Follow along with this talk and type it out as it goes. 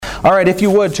All right, if you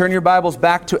would, turn your Bibles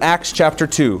back to Acts chapter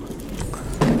 2.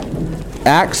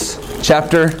 Acts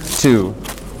chapter 2.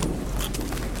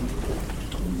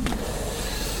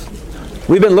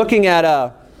 We've been looking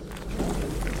at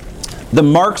the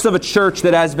marks of a church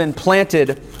that has been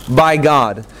planted by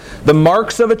God. The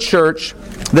marks of a church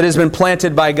that has been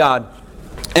planted by God.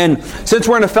 And since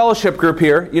we're in a fellowship group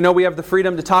here, we have the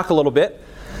freedom to talk a little bit.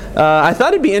 I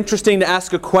thought it'd be interesting to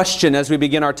ask a question as we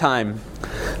begin our time.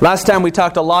 Last time we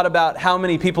talked a lot about how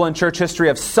many people in church history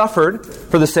have suffered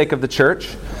for the sake of the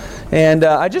church. And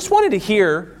I just wanted to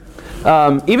hear,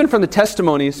 even from the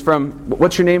testimonies from,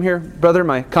 what's your name here, brother?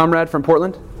 My comrade from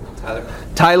Portland?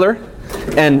 Tyler.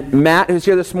 And Matt, who's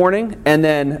here this morning. And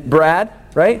then Brad,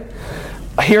 right?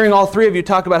 Hearing all three of you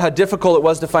talk about how difficult it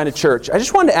was to find a church. I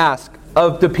just wanted to ask,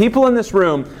 of the people in this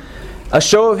room, a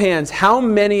show of hands, how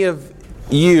many of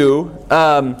you,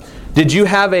 did you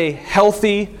have a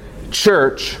healthy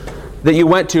church that you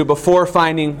went to before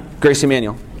finding Grace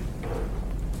Emmanuel?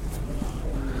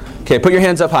 Okay, put your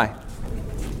hands up high.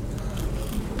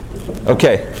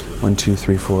 Okay, 1, 2,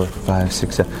 3, 4, 5,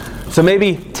 6, 7. So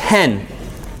maybe 10.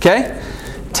 Okay?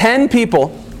 10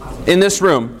 people in this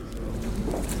room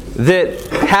that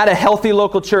had a healthy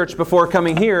local church before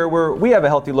coming here, where we have a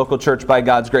healthy local church by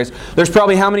God's grace. There's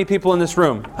probably how many people in this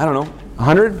room? I don't know,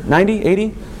 100, 90,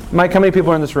 80? Mike, how many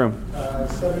people are in this room?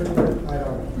 70, I don't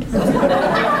know.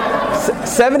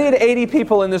 70 to 80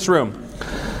 people in this room.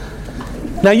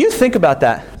 Now you think about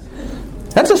that.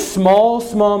 That's a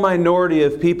small minority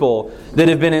of people that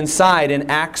have been inside an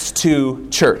Acts 2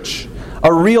 church.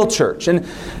 A real church. And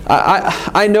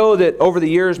I know that over the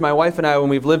years, my wife and I, when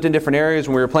we've lived in different areas,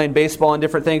 when we were playing baseball and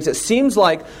different things, it seems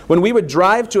like when we would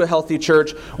drive to a healthy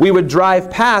church, we would drive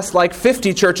past like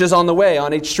 50 churches on the way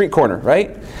on each street corner,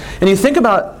 right? And you think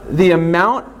about the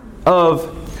amount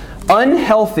of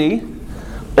unhealthy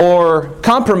or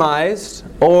compromised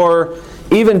or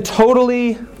even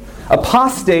totally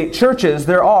apostate churches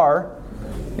there are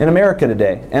in America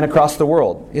today and across the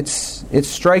world. It's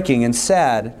striking and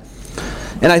sad.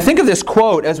 And I think of this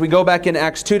quote as we go back in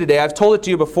Acts 2 today. I've told it to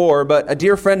you before, but a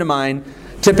dear friend of mine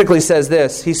typically says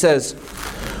this. He says,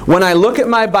 when I look at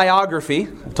my biography,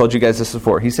 I've told you guys this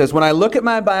before. He says, when I look at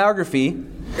my biography,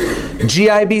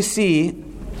 GIBC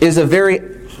is a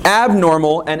very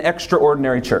abnormal and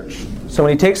extraordinary church. So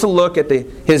when he takes a look at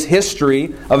his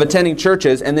history of attending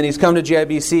churches, and then he's come to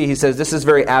GIBC, he says, this is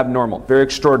very abnormal, very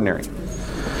extraordinary.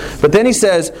 But then he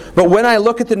says, but when I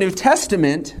look at the New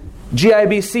Testament,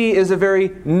 GIBC is a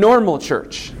very normal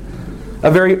church, a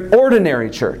very ordinary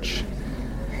church.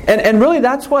 And really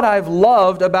that's what I've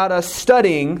loved about us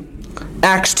studying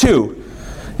Acts 2.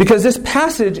 Because this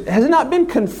passage has not been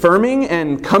confirming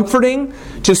and comforting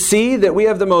to see that we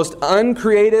have the most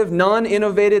uncreative,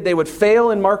 non-innovative, they would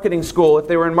fail in marketing school if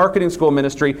they were in marketing school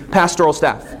ministry, pastoral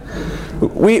staff.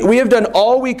 We have done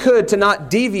all we could to not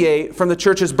deviate from the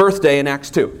church's birthday in Acts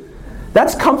 2.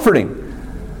 That's comforting.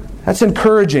 That's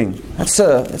encouraging.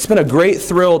 It's been a great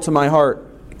thrill to my heart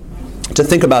to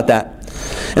think about that.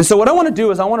 And so what I want to do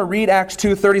is I want to read Acts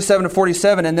 2, 37 to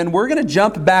 47, and then we're going to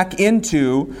jump back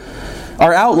into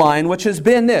our outline, which has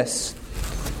been this.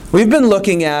 We've been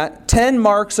looking at 10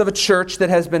 marks of a church that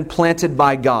has been planted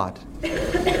by God.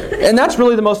 And that's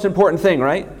really the most important thing,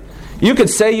 right? You could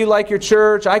say you like your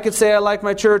church. I could say I like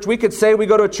my church. We could say we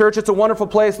go to a church. It's a wonderful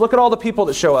place. Look at all the people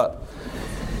that show up.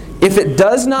 If it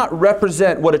does not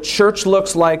represent what a church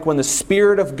looks like when the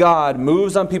Spirit of God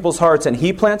moves on people's hearts and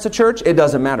He plants a church, it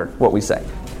doesn't matter what we say.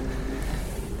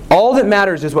 All that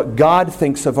matters is what God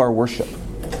thinks of our worship.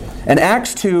 And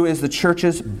Acts 2 is the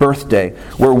church's birthday,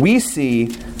 where we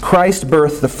see Christ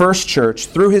birth the first church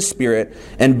through His Spirit,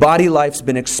 and body life's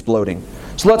been exploding.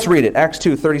 So let's read it. Acts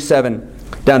 2, 37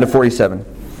 down to 47.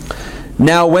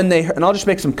 Now when they... And I'll just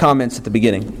make some comments at the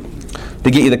beginning to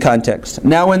get you the context.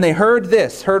 Now when they heard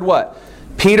this, heard what?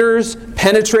 Peter's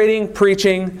penetrating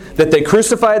preaching that they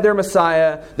crucified their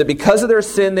Messiah, that because of their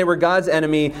sin they were God's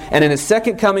enemy, and in His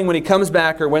second coming when He comes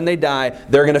back or when they die,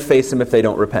 they're going to face Him if they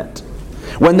don't repent.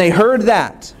 When they heard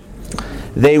that,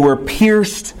 they were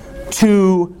pierced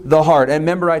to the heart. And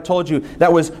remember I told you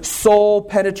that was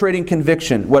soul-penetrating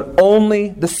conviction, what only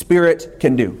the Spirit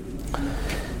can do.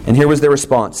 And here was their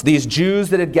response. These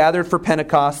Jews that had gathered for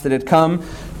Pentecost, that had come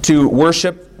to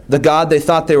worship the God they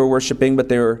thought they were worshiping, but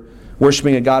they were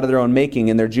worshiping a God of their own making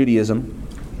in their Judaism.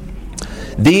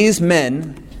 These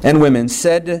men and women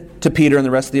said to Peter and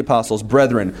the rest of the apostles,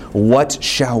 "Brethren, what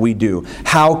shall we do?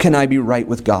 How can I be right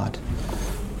with God?"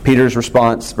 Peter's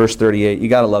response, verse 38, you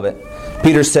got to love it.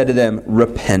 Peter said to them,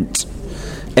 "Repent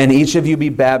and each of you be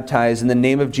baptized in the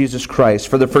name of Jesus Christ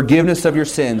for the forgiveness of your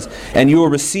sins, and you will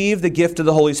receive the gift of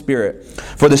the Holy Spirit.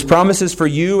 For this promise is for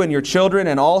you and your children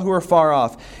and all who are far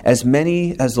off, as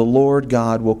many as the Lord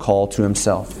God will call to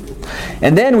Himself."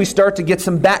 And then we start to get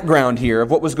some background here of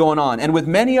what was going on. "And with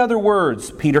many other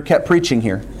words," Peter kept preaching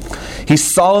here, "he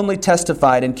solemnly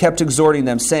testified and kept exhorting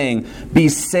them, saying, 'Be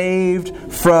saved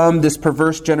from this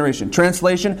perverse generation.'"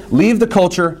 Translation, leave the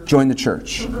culture, join the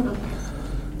church.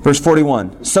 Verse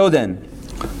 41, "So then,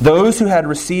 those who had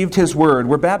received His word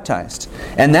were baptized.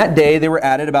 And that day they were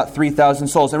added about 3,000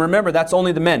 souls." And remember, that's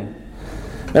only the men.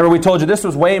 Remember, we told you this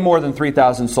was way more than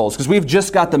 3,000 souls, because we've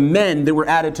just got the men that were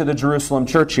added to the Jerusalem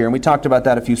church here. And we talked about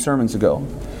that a few sermons ago.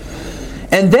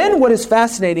 And then what is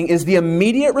fascinating is the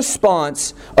immediate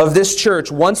response of this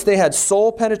church once they had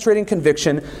soul-penetrating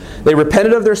conviction. They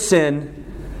repented of their sin.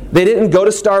 They didn't go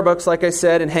to Starbucks, like I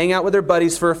said, and hang out with their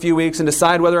buddies for a few weeks and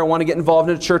decide whether I want to get involved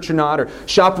in a church or not, or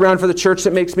shop around for the church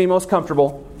that makes me most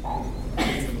comfortable.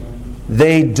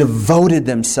 They devoted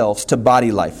themselves to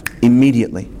body life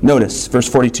immediately. Notice, verse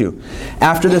 42.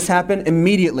 After this happened,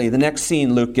 immediately, the next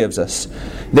scene Luke gives us,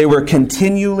 they were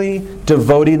continually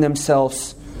devoting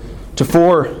themselves to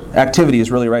 4 activities,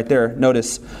 really, right there.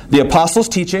 Notice, the apostles'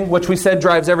 teaching, which we said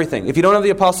drives everything. If you don't have the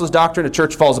apostles' doctrine, a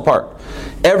church falls apart.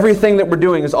 Everything that we're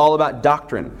doing is all about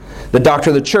doctrine. The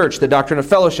doctrine of the church, the doctrine of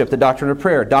fellowship, the doctrine of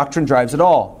prayer. Doctrine drives it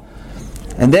all.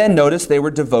 And then, notice, they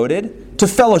were devoted to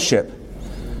fellowship,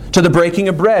 to the breaking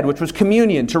of bread, which was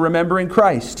communion, to remembering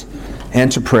Christ,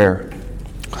 and to prayer.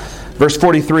 Verse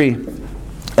 43,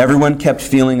 everyone kept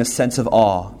feeling a sense of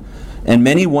awe, and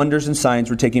many wonders and signs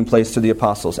were taking place through the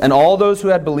apostles. And all those who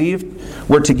had believed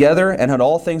were together and had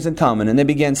all things in common. And they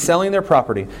began selling their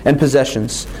property and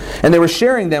possessions. And they were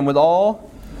sharing them with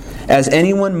all as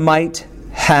anyone might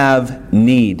have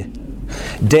need.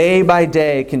 Day by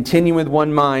day, continuing with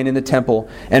one mind in the temple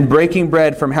and breaking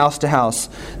bread from house to house,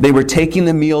 they were taking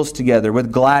the meals together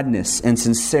with gladness and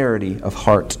sincerity of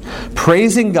heart,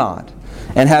 praising God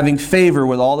and having favor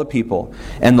with all the people.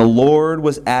 And the Lord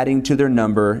was adding to their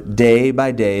number day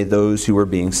by day those who were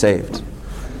being saved.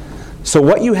 So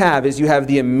what you have is you have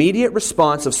the immediate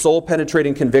response of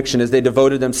soul-penetrating conviction as they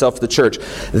devoted themselves to the church.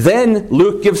 Then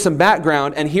Luke gives some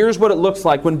background, and here's what it looks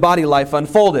like when body life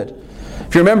unfolded.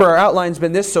 If you remember, our outline's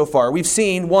been this so far. We've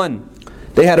seen, 1,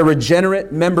 they had a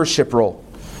regenerate membership role.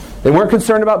 They weren't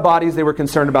concerned about bodies, they were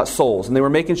concerned about souls. And they were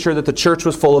making sure that the church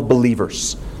was full of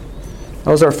believers. That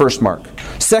was our first mark.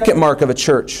 Second mark of a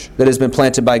church that has been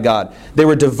planted by God. They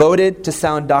were devoted to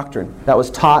sound doctrine that was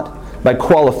taught by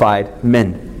qualified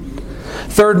men.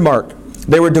 Third mark,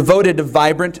 they were devoted to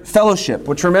vibrant fellowship,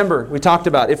 which, remember, we talked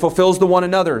about. It fulfills the one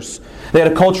another's. They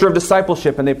had a culture of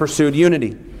discipleship and they pursued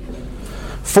unity.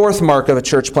 Fourth mark of a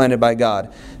church planted by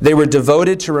God, they were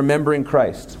devoted to remembering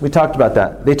Christ. We talked about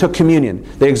that. They took communion.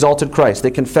 They exalted Christ.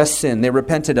 They confessed sin. They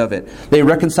repented of it. They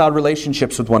reconciled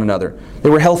relationships with one another. They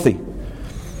were healthy.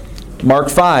 Mark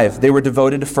 5, they were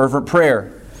devoted to fervent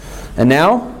prayer. And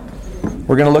now,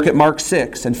 we're going to look at Mark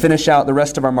 6 and finish out the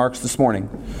rest of our marks this morning.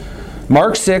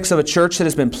 Mark 6 of a church that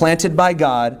has been planted by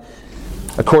God,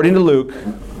 according to Luke,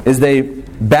 is they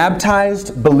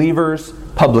baptized believers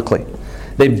publicly.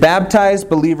 They baptized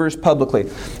believers publicly.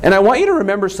 And I want you to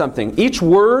remember something. Each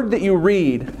word that you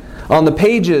read on the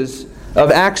pages of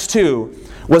Acts 2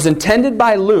 was intended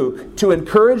by Luke to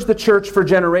encourage the church for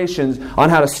generations on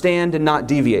how to stand and not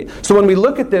deviate. So when we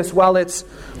look at this, while it's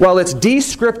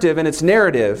descriptive in its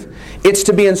narrative, it's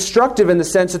to be instructive in the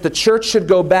sense that the church should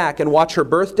go back and watch her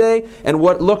birthday and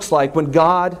what it looks like when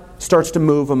God starts to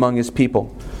move among His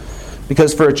people.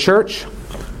 Because for a church,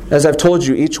 as I've told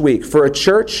you each week, for a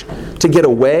church to get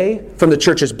away from the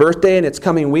church's birthday in its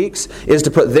coming weeks is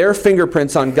to put their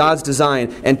fingerprints on God's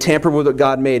design and tamper with what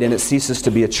God made, and it ceases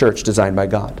to be a church designed by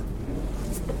God.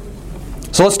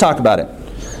 So let's talk about it.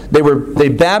 They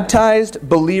baptized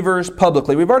believers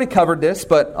publicly. We've already covered this,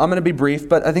 but I'm going to be brief,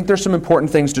 but I think there's some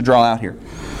important things to draw out here.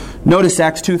 Notice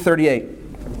Acts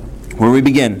 2:38, where we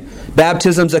begin.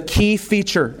 Baptism's a key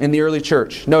feature in the early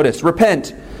church. Notice,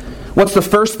 repent. What's the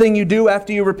first thing you do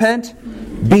after you repent?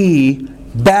 Be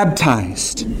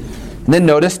baptized. And then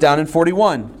notice down in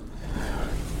 41.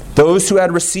 Those who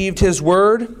had received His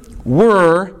word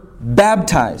were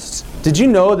baptized. Did you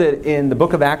know that in the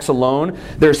book of Acts alone,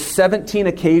 there's 17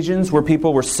 occasions where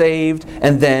people were saved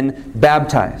and then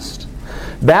baptized?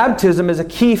 Baptism is a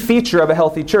key feature of a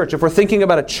healthy church. If we're thinking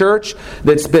about a church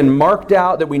that's been marked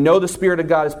out, that we know the Spirit of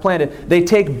God has planted, they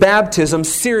take baptism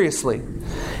seriously.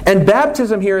 And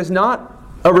baptism here is not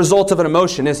a result of an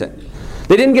emotion, is it?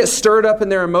 They didn't get stirred up in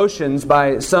their emotions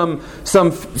by some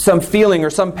feeling or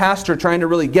some pastor trying to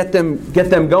really get them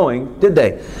going, did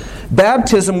they?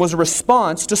 Baptism was a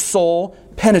response to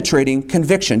soul-penetrating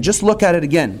conviction. Just look at it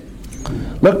again.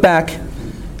 Look back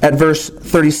at verse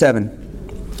 37.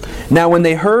 Now when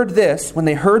they heard this, when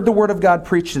they heard the word of God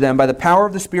preached to them by the power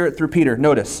of the Spirit through Peter,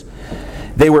 notice,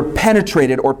 they were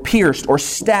penetrated or pierced or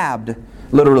stabbed,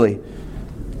 literally,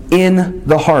 in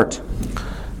the heart.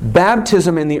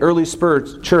 Baptism in the early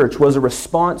church was a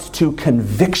response to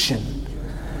conviction.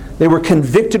 They were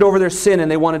convicted over their sin,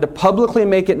 and they wanted to publicly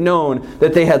make it known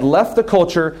that they had left the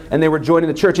culture and they were joining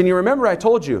the church. And you remember I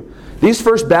told you, these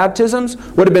first baptisms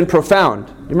would have been profound.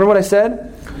 You remember what I said?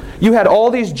 You had all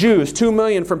these Jews, 2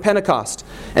 million from Pentecost,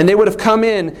 and they would have come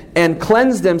in and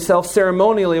cleansed themselves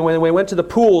ceremonially when they went to the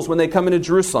pools when they come into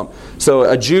Jerusalem. So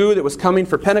a Jew that was coming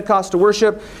for Pentecost to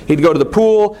worship, he'd go to the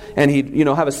pool and he'd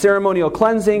have a ceremonial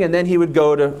cleansing, and then he would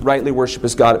go to rightly worship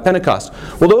his God at Pentecost.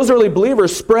 Well, those early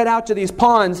believers spread out to these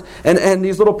ponds and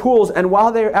these little pools, and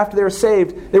after they were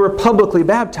saved, they were publicly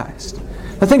baptized.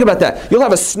 Now think about that. You'll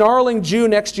have a snarling Jew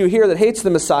next to you here that hates the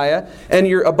Messiah, and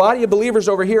you're a body of believers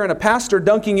over here and a pastor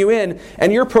dunking you in,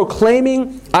 and you're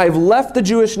proclaiming, I've left the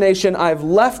Jewish nation, I've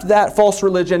left that false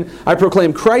religion, I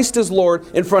proclaim Christ as Lord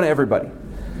in front of everybody.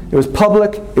 It was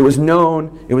public, it was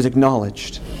known, it was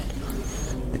acknowledged.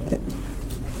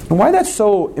 And why that's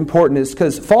so important is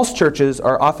because false churches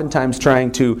are oftentimes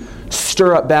trying to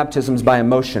stir up baptisms by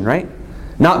emotion, right?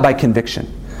 Not by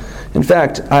conviction. In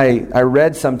fact, I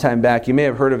read some time back, you may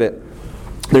have heard of it,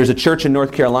 there's a church in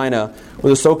North Carolina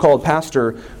with a so-called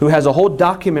pastor who has a whole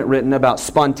document written about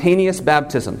spontaneous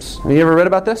baptisms. Have you ever read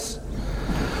about this?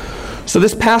 So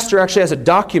this pastor actually has a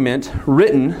document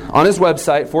written on his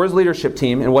website for his leadership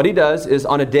team, and what he does is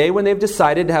on a day when they've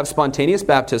decided to have spontaneous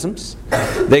baptisms,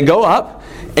 they go up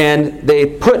and they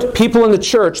put people in the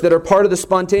church that are part of the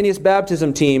spontaneous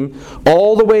baptism team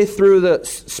all the way through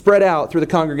spread out through the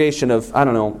congregation of, I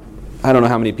don't know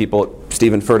how many people at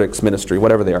Stephen Furtick's ministry,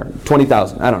 whatever they are,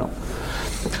 20,000, I don't know.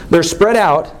 They're spread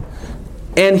out,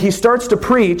 and he starts to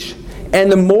preach,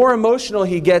 and the more emotional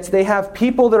he gets, they have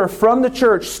people that are from the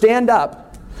church stand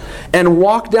up and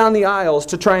walk down the aisles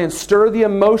to try and stir the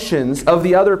emotions of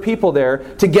the other people there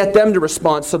to get them to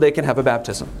respond so they can have a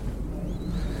baptism.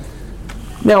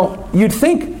 Now, you'd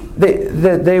think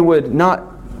that they would not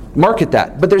market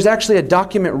that, but there's actually a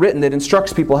document written that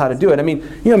instructs people how to do it. I mean,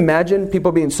 you imagine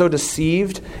people being so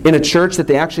deceived in a church that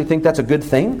they actually think that's a good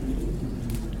thing?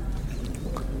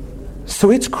 So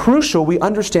it's crucial we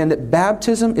understand that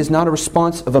baptism is not a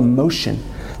response of emotion,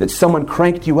 that someone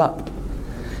cranked you up.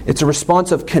 It's a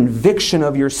response of conviction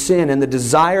of your sin and the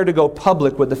desire to go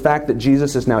public with the fact that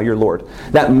Jesus is now your Lord.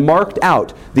 That marked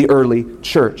out the early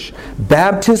church.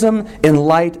 Baptism in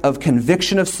light of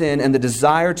conviction of sin and the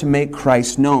desire to make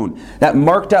Christ known. That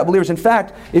marked out believers. In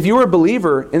fact, if you were a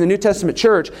believer in the New Testament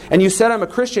church and you said, I'm a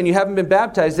Christian, you haven't been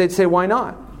baptized, they'd say, why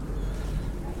not?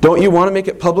 Don't you want to make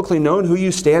it publicly known who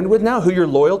you stand with now, who your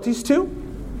loyalty's to?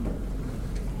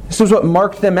 This was what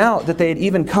marked them out, that they had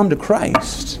even come to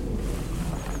Christ.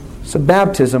 So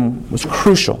baptism was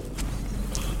crucial.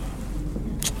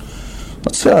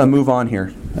 Let's move on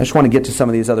here. I just want to get to some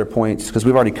of these other points because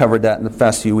we've already covered that in the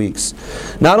past few weeks.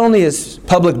 Not only is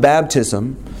public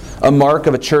baptism a mark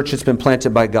of a church that's been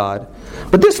planted by God,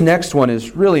 but this next one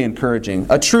is really encouraging.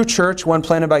 A true church, one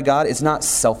planted by God, is not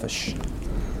selfish.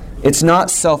 It's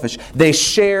not selfish. They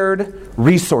shared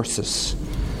resources.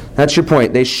 That's your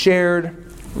point. They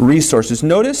shared resources.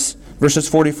 Notice verses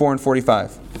 44 and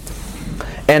 45.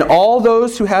 And all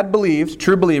those who had believed,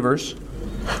 true believers,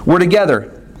 were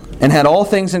together and had all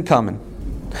things in common.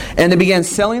 And they began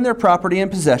selling their property and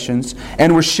possessions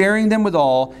and were sharing them with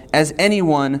all as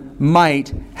anyone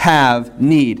might have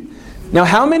need. Now,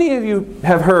 how many of you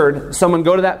have heard someone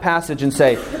go to that passage and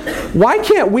say, why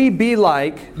can't we be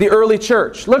like the early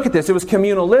church? Look at this. It was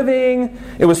communal living.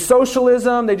 It was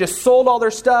socialism. They just sold all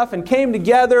their stuff and came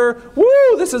together.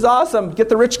 Woo, this is awesome. Get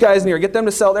the rich guys in here. Get them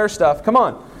to sell their stuff. Come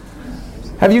on.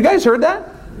 Have you guys heard that?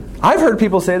 I've heard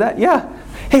people say that. Yeah.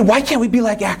 Hey, why can't we be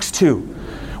like Acts 2?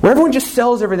 Where everyone just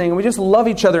sells everything and we just love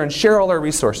each other and share all our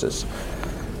resources.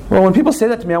 Well, when people say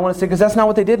that to me, I want to say, because that's not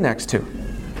what they did in Acts 2.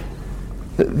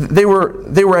 They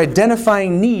were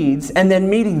identifying needs and then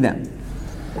meeting them.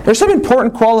 There's some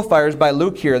important qualifiers by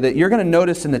Luke here that you're going to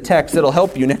notice in the text that'll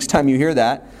help you next time you hear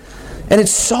that. And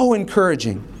it's so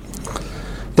encouraging.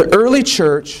 The early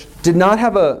church did not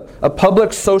have a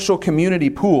public social community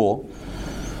pool.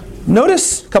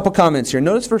 Notice a couple comments here.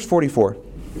 Notice verse 44.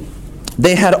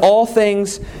 They had all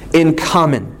things in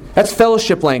common. That's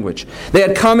fellowship language. They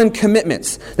had common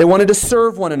commitments. They wanted to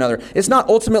serve one another. It's not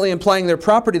ultimately implying their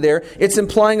property there. It's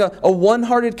implying a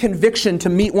one-hearted conviction to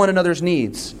meet one another's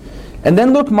needs. And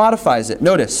then Luke modifies it.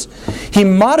 Notice, he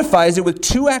modifies it with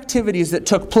two activities that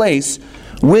took place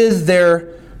with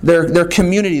their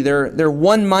community, their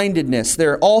one-mindedness,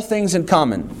 their all things in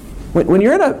common. When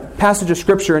you're in a passage of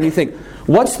Scripture and you think,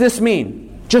 what's this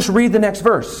mean? Just read the next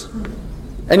verse,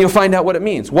 and you'll find out what it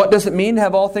means. What does it mean to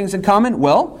have all things in common?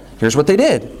 Well, here's what they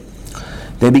did.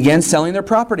 They began selling their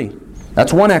property.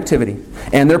 That's one activity.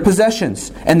 And their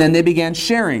possessions. And then they began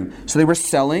sharing. So they were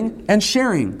selling and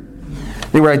sharing.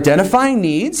 They were identifying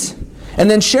needs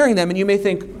and then sharing them. And you may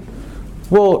think,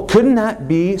 well, couldn't that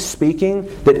be speaking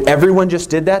that everyone just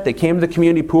did that? They came to the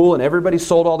community pool and everybody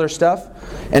sold all their stuff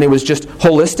and it was just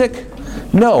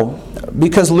holistic? No,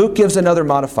 because Luke gives another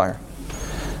modifier.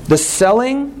 The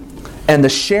selling and the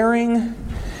sharing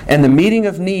and the meeting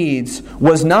of needs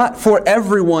was not for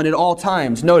everyone at all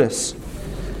times. Notice,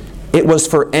 it was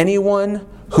for anyone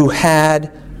who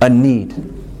had a need.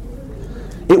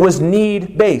 It was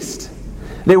need-based.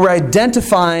 They were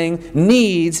identifying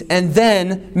needs and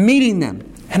then meeting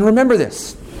them. And remember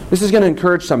this. This is going to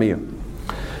encourage some of you.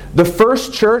 The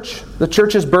first church, the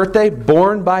church's birthday,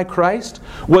 born by Christ,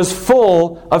 was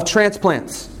full of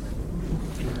transplants.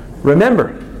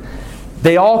 Remember,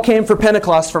 they all came for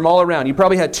Pentecost from all around. You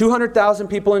probably had 200,000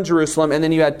 people in Jerusalem, and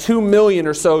then you had 2 million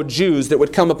or so Jews that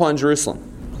would come upon Jerusalem.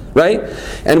 Right?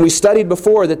 And we studied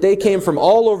before that they came from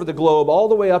all over the globe, all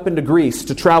the way up into Greece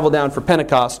to travel down for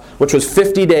Pentecost, which was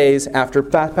 50 days after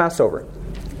Passover.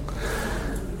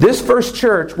 This first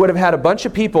church would have had a bunch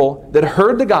of people that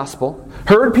heard the gospel,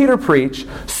 heard Peter preach,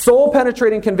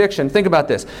 soul-penetrating conviction. Think about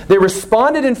this. They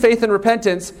responded in faith and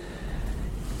repentance,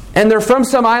 and they're from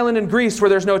some island in Greece where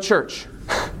there's no church.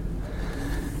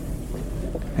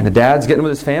 And the dad's getting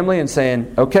with his family and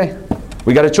saying, okay,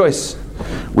 we got a choice.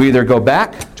 We either go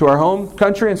back to our home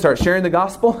country and start sharing the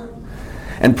gospel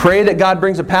and pray that God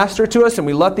brings a pastor to us and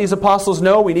we let these apostles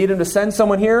know we need him to send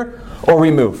someone here, or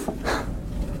we move.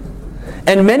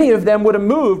 And many of them would have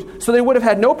moved, so they would have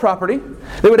had no property.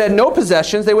 They would have had no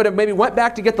possessions. They would have maybe went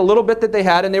back to get the little bit that they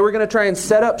had, and they were going to try and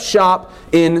set up shop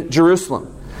in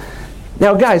Jerusalem.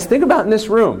 Now guys, think about in this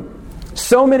room.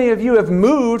 So many of you have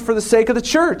moved for the sake of the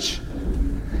church.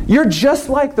 You're just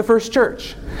like the first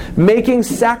church, making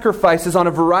sacrifices on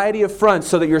a variety of fronts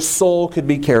so that your soul could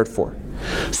be cared for.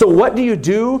 So what do you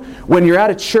do when you're at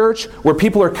a church where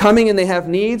people are coming and they have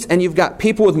needs, and you've got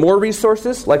people with more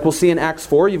resources, like we'll see in Acts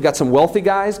 4, you've got some wealthy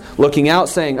guys looking out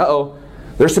saying, uh-oh,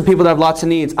 there's some people that have lots of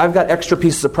needs. I've got extra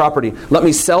pieces of property. Let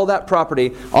me sell that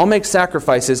property. I'll make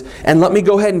sacrifices, and let me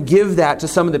go ahead and give that to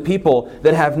some of the people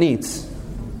that have needs.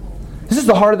 This is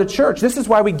the heart of the church. This is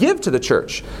why we give to the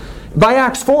church. By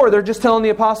Acts 4, they're just telling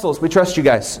the apostles, we trust you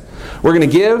guys. We're going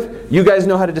to give. You guys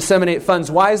know how to disseminate funds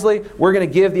wisely. We're going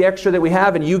to give the extra that we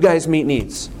have, and you guys meet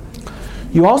needs.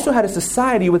 You also had a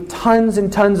society with tons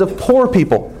and tons of poor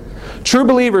people. True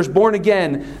believers born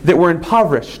again that were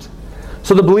impoverished.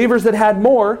 So the believers that had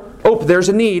more, oh, there's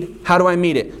a need. How do I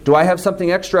meet it? Do I have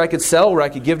something extra I could sell where I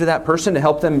could give to that person to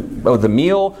help them with a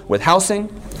meal, with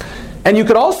housing? And you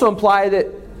could also imply that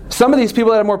some of these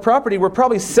people that had more property were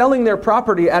probably selling their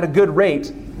property at a good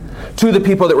rate to the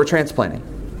people that were transplanting.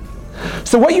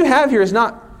 So what you have here is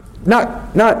not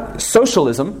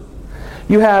socialism.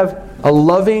 You have a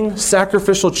loving,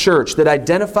 sacrificial church that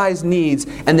identifies needs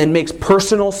and then makes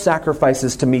personal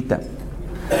sacrifices to meet them.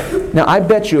 Now, I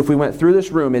bet you if we went through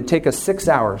this room, it'd take us 6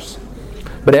 hours.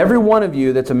 But every one of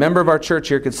you that's a member of our church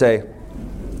here could say,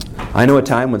 I know a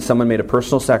time when someone made a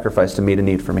personal sacrifice to meet a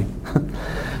need for me.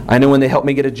 I know when they helped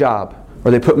me get a job,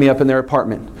 or they put me up in their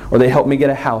apartment, or they helped me get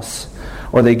a house,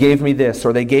 or they gave me this,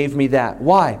 or they gave me that.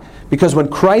 Why? Because when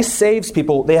Christ saves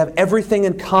people, they have everything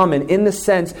in common in the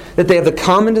sense that they have the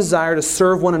common desire to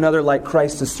serve one another like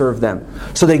Christ has served them.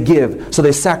 So they give, so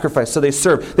they sacrifice, so they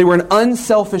serve. They were an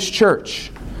unselfish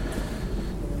church.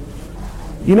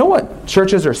 You know what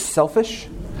churches are selfish?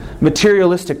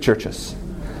 Materialistic churches.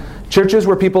 Churches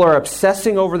where people are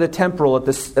obsessing over the temporal at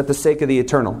the sake of the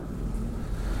eternal.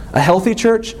 A healthy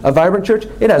church, a vibrant church,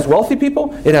 it has wealthy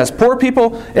people, it has poor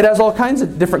people, it has all kinds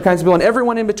of different kinds of people, and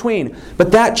everyone in between.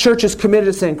 But that church is committed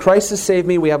to saying, Christ has saved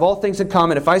me, we have all things in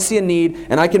common. If I see a need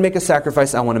and I can make a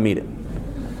sacrifice, I want to meet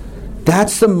it.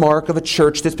 That's the mark of a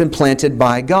church that's been planted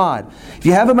by God. If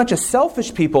you have a bunch of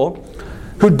selfish people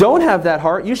who don't have that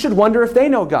heart, you should wonder if they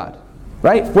know God.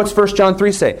 Right? What's 1 John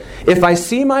 3 say? If I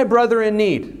see my brother in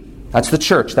need, that's the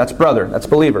church, that's brother, that's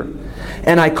believer,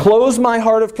 and I close my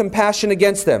heart of compassion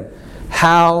against them,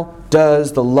 how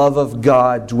does the love of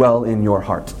God dwell in your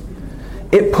heart?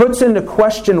 It puts into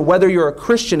question whether you're a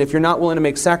Christian if you're not willing to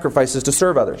make sacrifices to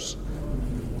serve others.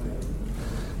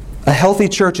 A healthy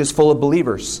church is full of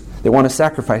believers that want to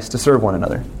sacrifice to serve one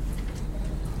another.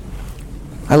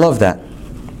 I love that.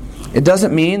 It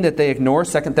doesn't mean that they ignore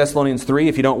 2 Thessalonians 3,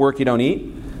 if you don't work, you don't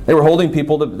eat. They were holding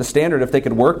people to the standard. If they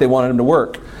could work, they wanted them to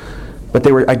work. But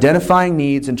they were identifying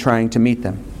needs and trying to meet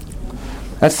them.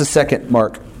 That's the second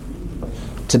mark.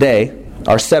 Today,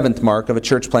 our seventh mark of a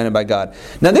church planted by God.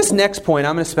 Now this next point,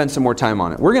 I'm going to spend some more time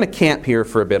on it. We're going to camp here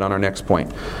for a bit on our next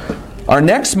point. Our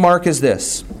next mark is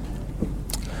this.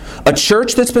 A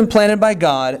church that's been planted by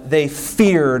God, they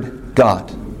feared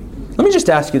God. Let me just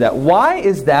ask you that. Why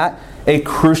is that a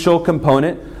crucial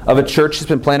component of a church that's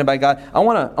been planted by God? I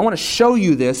want to show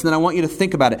you this, and then I want you to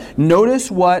think about it. Notice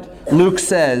what Luke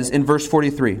says in verse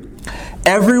 43.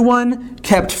 Everyone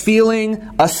kept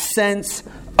feeling a sense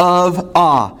of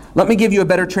awe. Let me give you a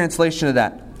better translation of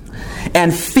that.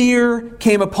 And fear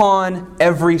came upon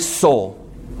every soul.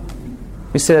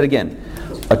 Let me say that again.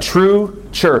 A true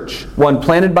church, one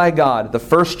planted by God, the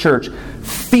first church,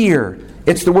 fear.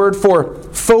 It's the word for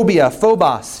phobia,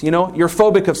 phobos. You know, you're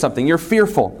phobic of something. You're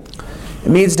fearful. It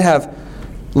means to have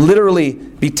literally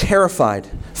be terrified,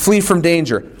 flee from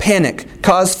danger, panic,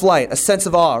 cause flight, a sense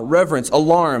of awe, reverence,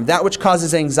 alarm, that which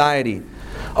causes anxiety.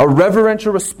 A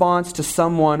reverential response to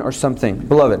someone or something.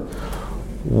 Beloved,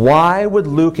 why would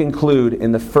Luke include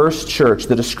in the first church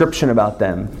the description about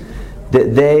them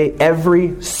that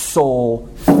every soul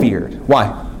feared? Why?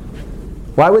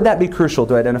 Why would that be crucial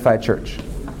to identify a church?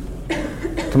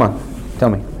 Come on, tell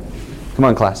me. Come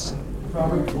on, class.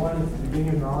 Proverbs 1 is the beginning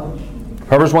of knowledge.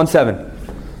 Proverbs 1:7.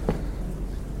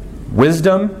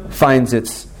 Wisdom finds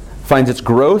its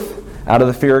growth out of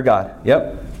the fear of God.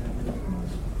 Yep.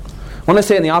 I want to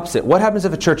say it in the opposite. What happens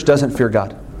if a church doesn't fear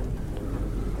God?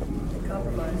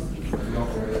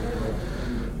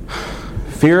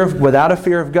 Without a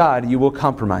fear of God, you will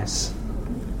compromise.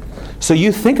 So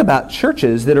you think about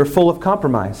churches that are full of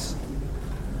compromise.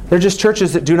 They're just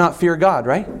churches that do not fear God,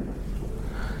 right?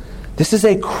 This is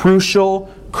a crucial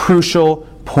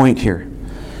point here.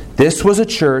 This was a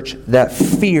church that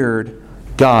feared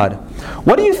God.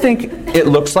 What do you think it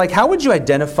looks like? How would you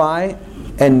identify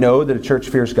and know that a church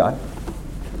fears God?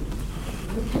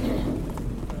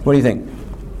 What do you think?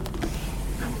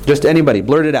 Just anybody,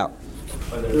 blurt it out.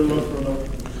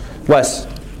 Wes?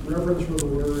 Reverence for the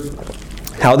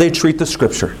Word. How they treat the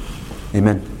Scripture.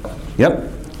 Amen. Yep.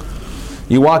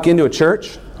 You walk into a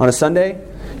church on a Sunday,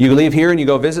 you leave here and you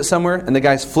go visit somewhere, and the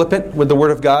guy's flippant with the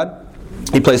Word of God.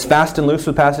 He plays fast and loose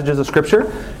with passages of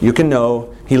Scripture. You can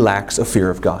know he lacks a fear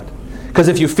of God. Because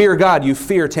if you fear God, you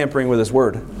fear tampering with His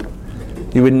Word.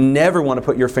 You would never want to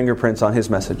put your fingerprints on His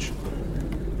message.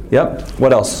 Yep.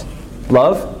 What else?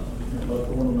 Love?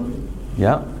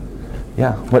 Yeah.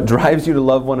 Yeah. What drives you to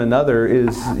love one another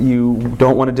is you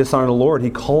don't want to dishonor the Lord. He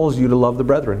calls you to love the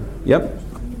brethren. Yep.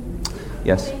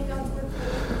 Yes.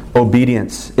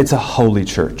 Obedience. It's a holy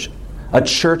church. A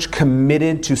church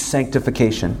committed to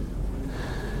sanctification.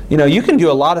 You know, you can do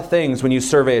a lot of things when you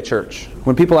survey a church.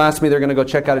 When people ask me they're going to go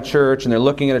check out a church and they're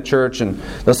looking at a church and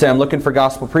they'll say, I'm looking for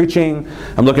gospel preaching,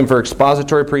 I'm looking for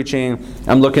expository preaching,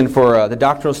 I'm looking for the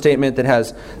doctrinal statement that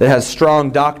has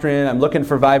strong doctrine, I'm looking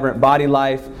for vibrant body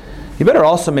life. You better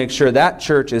also make sure that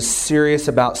church is serious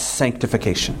about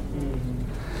sanctification.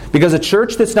 Because a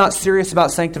church that's not serious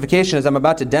about sanctification, as I'm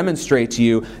about to demonstrate to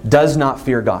you, does not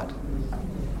fear God.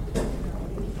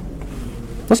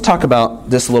 Let's talk about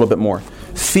this a little bit more.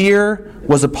 Fear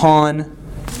was upon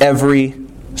every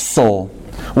soul.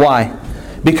 Why?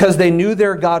 Because they knew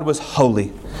their God was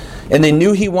holy. And they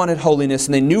knew He wanted holiness.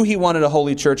 And they knew He wanted a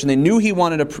holy church. And they knew He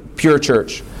wanted a pure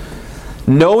church.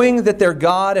 Knowing their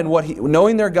God and what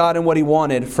He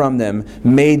wanted from them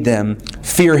made them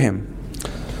fear Him.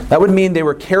 That would mean they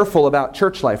were careful about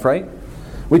church life, right?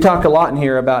 We talk a lot in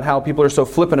here about how people are so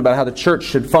flippant about how the church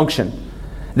should function.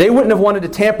 They wouldn't have wanted to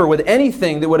tamper with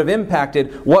anything that would have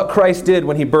impacted what Christ did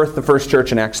when He birthed the first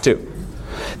church in Acts 2.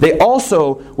 They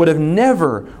also would have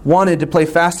never wanted to play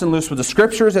fast and loose with the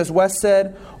Scriptures, as Wes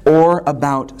said, or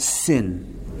about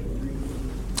sin.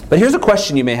 But here's a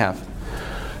question you may have.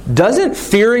 Doesn't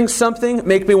fearing something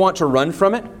make me want to run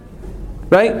from it?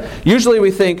 Right? Usually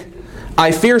we think,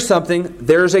 I fear something,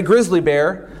 there's a grizzly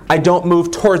bear, I don't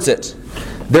move towards it.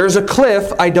 There's a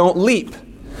cliff, I don't leap.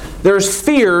 There's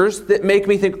fears that make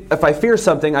me think if I fear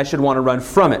something, I should want to run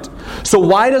from it. So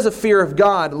why does a fear of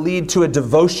God lead to a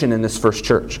devotion in this first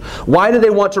church? Why do they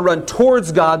want to run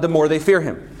towards God the more they fear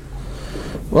Him?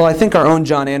 Well, I think our own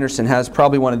John Anderson has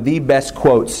probably one of the best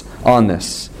quotes on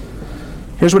this.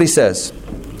 Here's what he says.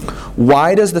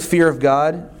 Why does the fear of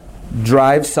God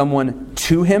drive someone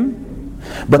to Him,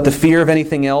 but the fear of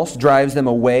anything else drives them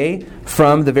away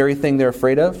from the very thing they're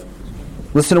afraid of?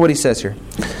 Listen to what he says here.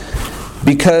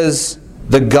 Because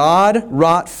the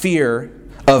God-wrought fear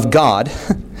of God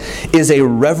is a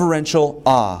reverential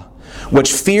awe,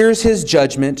 which fears His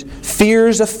judgment,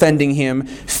 fears offending Him,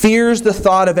 fears the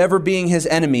thought of ever being His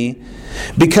enemy,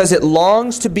 because it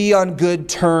longs to be on good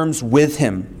terms with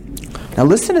Him. Now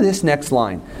listen to this next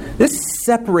line. This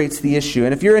separates the issue.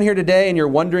 And if you're in here today and you're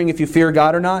wondering if you fear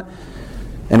God or not,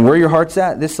 and where your heart's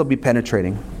at, this will be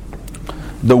penetrating.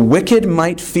 The wicked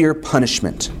might fear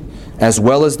punishment, as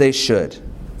well as they should.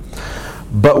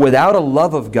 But without a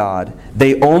love of God,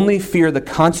 they only fear the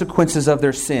consequences of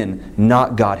their sin,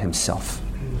 not God Himself.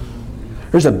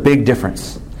 There's a big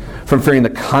difference from fearing the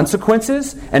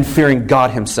consequences and fearing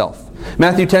God Himself.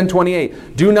 Matthew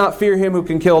 10:28, do not fear him who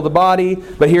can kill the body,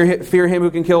 but fear him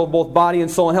who can kill both body and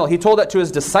soul in hell. He told that to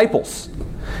His disciples.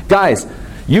 Guys,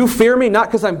 you fear me not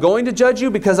because I'm going to judge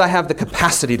you, because I have the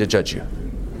capacity to judge you.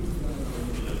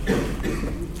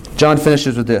 John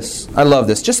finishes with this. I love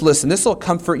this. Just listen. This will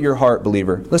comfort your heart,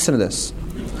 believer. Listen to this.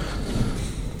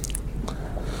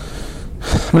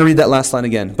 I'm going to read that last line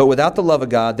again. But without the love of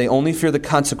God, they only fear the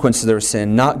consequences of their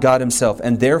sin, not God Himself,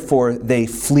 and therefore they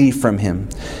flee from Him.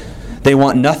 They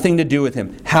want nothing to do with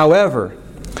Him. However,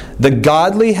 the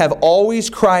godly have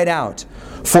always cried out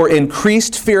for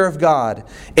increased fear of God,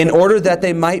 in order that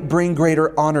they might bring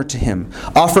greater honor to Him,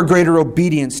 offer greater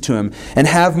obedience to Him, and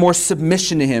have more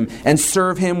submission to Him, and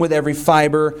serve Him with every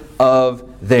fiber of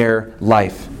their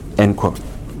life. End quote.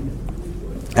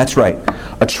 That's right.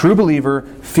 A true believer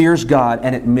fears God,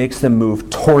 and it makes them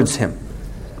move towards Him.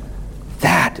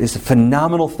 That is a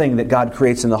phenomenal thing that God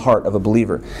creates in the heart of a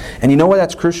believer. And you know why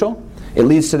that's crucial? It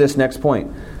leads to this next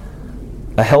point.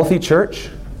 A healthy church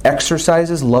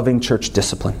exercises loving church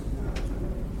discipline.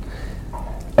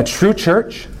 A true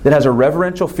church that has a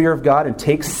reverential fear of God and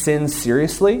takes sin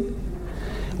seriously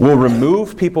will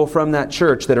remove people from that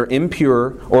church that are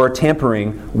impure or are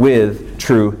tampering with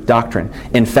true doctrine.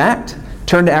 In fact,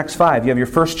 turn to Acts 5. You have your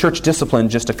first church discipline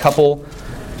just a couple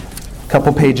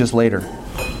pages later.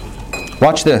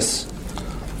 Watch this.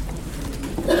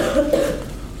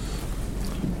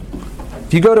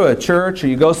 If you go to a church or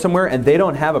you go somewhere and they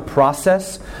don't have a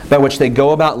process by which they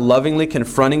go about lovingly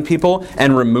confronting people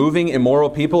and removing immoral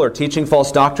people or teaching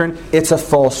false doctrine, it's a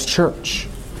false church.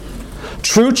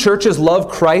 True churches love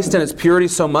Christ and His purity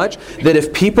so much that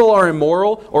if people are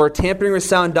immoral or are tampering with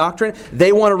sound doctrine,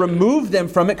 they want to remove them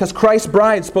from it because Christ's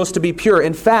bride is supposed to be pure.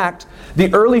 In fact,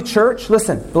 the early church,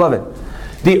 listen, beloved,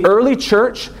 the early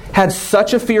church had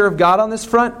such a fear of God on this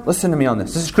front. Listen to me on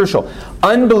this. This is crucial.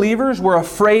 Unbelievers were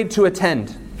afraid to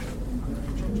attend.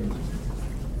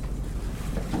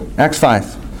 Acts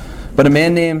 5. But a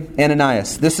man named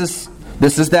Ananias. This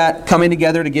is that coming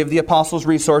together to give the apostles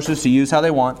resources to use how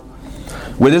they want.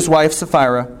 With his wife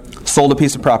Sapphira, sold a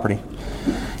piece of property.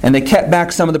 And they kept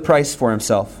back some of the price for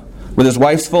himself. With his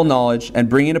wife's full knowledge, and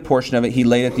bringing a portion of it, he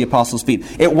laid at the apostles' feet.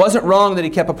 It wasn't wrong that he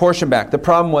kept a portion back. The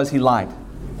problem was he lied.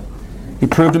 He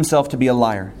proved himself to be a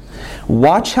liar.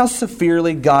 Watch how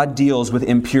severely God deals with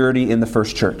impurity in the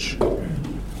first church.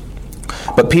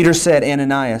 But Peter said,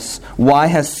 Ananias, why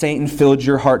has Satan filled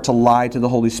your heart to lie to the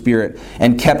Holy Spirit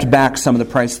and kept back some of the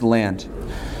price of the land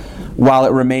while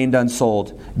it remained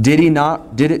unsold? Did it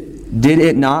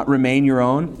not remain your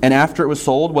own? And after it was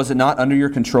sold, was it not under your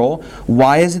control?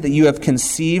 Why is it that you have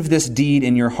conceived this deed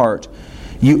in your heart?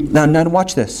 Now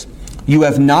watch this. You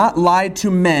have not lied to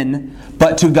men,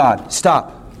 but to God.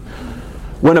 Stop.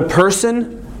 When a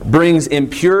person brings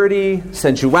impurity,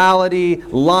 sensuality,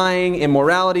 lying,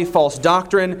 immorality, false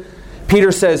doctrine,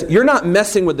 Peter says, you're not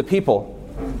messing with the people.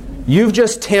 You've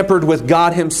just tampered with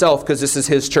God Himself because this is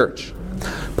His church.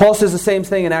 Paul says the same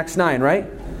thing in Acts 9, right?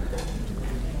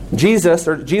 Jesus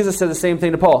said the same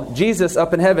thing to Paul. Jesus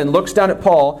up in heaven looks down at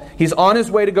Paul. He's on his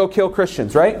way to go kill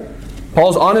Christians, right?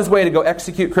 Paul's on his way to go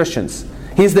execute Christians.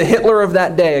 He's the Hitler of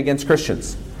that day against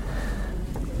Christians.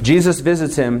 Jesus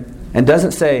visits him and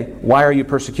doesn't say, why are you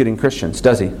persecuting Christians,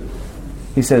 does he?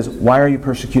 He says, why are you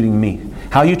persecuting me?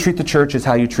 How you treat the church is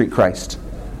how you treat Christ.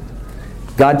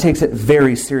 God takes it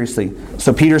very seriously.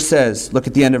 So Peter says, look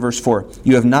at the end of verse 4,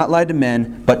 you have not lied to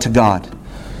men, but to God.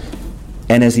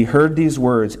 And as he heard these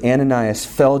words, Ananias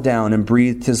fell down and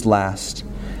breathed his last.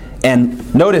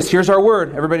 And notice, here's our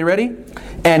word. Everybody ready?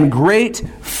 And great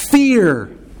fear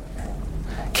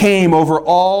came over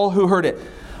all who heard it.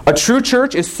 A true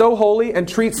church is so holy and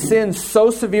treats sin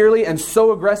so severely and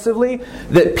so aggressively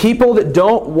that people that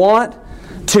don't want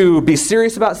to be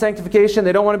serious about sanctification,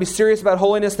 they don't want to be serious about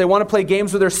holiness, they want to play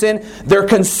games with their sin, they're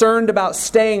concerned about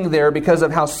staying there because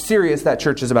of how serious that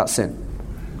church is about sin.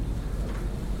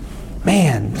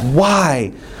 Man,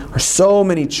 why are so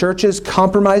many churches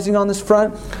compromising on this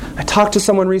front? I talked to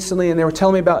someone recently and they were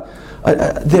telling me about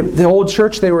the old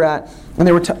church they were at. And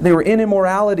they were in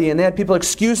immorality, and they had people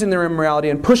excusing their immorality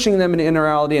and pushing them into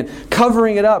immorality and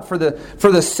covering it up for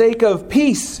the sake of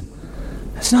peace.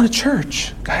 It's not a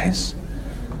church, guys.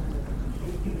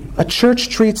 A church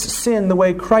treats sin the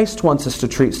way Christ wants us to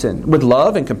treat sin, with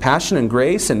love and compassion and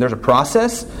grace, and there's a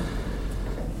process.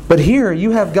 But here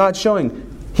you have God showing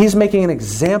He's making an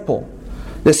example.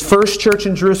 This first church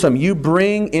in Jerusalem, you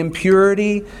bring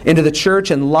impurity into the church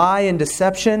and lie and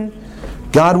deception,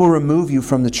 God will remove you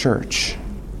from the church.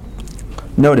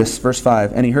 Notice verse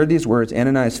 5. And he heard these words.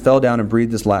 Ananias fell down and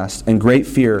breathed his last, and great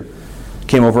fear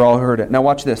came over all who heard it. Now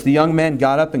watch this. The young men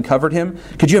got up and covered him.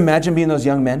 Could you imagine being those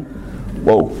young men?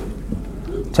 Whoa.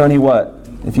 Tell you what,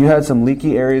 if you had some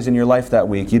leaky areas in your life that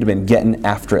week, you'd have been getting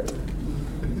after it.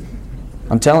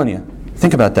 I'm telling you.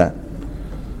 Think about that.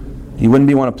 You wouldn't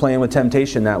be want to playing with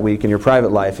temptation that week in your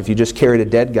private life if you just carried a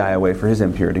dead guy away for his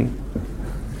impurity.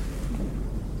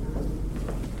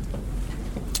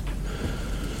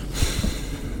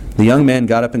 The young men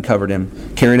got up and covered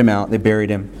him, carried him out, they buried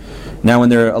him. Now when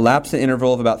there elapsed an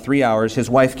interval of about 3 hours, his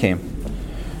wife came,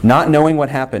 not knowing what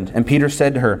happened. And Peter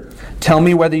said to her, "Tell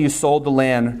me whether you sold the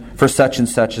land for such and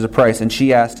such as a price." And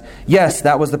she asked, "Yes,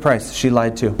 that was the price." She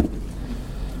lied too.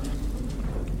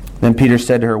 Then Peter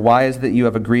said to her, "Why is it that you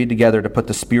have agreed together to put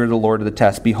the Spirit of the Lord to the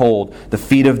test? Behold, the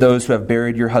feet of those who have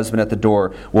buried your husband at the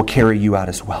door will carry you out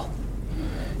as well."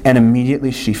 And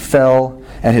immediately she fell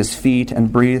at his feet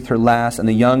and breathed her last, and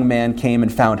the young man came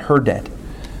and found her dead.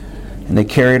 And they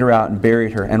carried her out and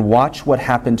buried her. And watch what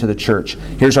happened to the church.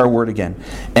 Here's our word again.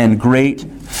 And great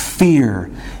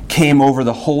fear came over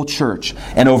the whole church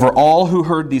and over all who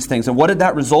heard these things. And what did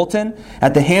that result in?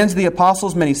 At the hands of the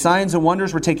apostles, many signs and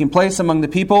wonders were taking place among the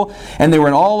people, and they were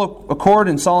in all accord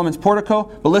in Solomon's portico.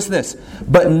 But listen to this.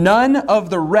 But none of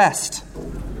the rest,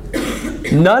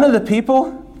 none of the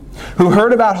people who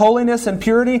heard about holiness and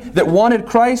purity that wanted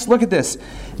Christ, look at this,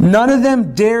 none of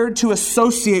them dared to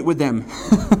associate with them.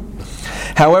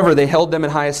 However, they held them in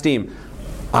high esteem.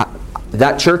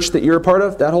 That church that you're a part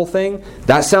of, that whole thing,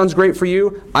 that sounds great for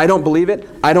you. I don't believe it.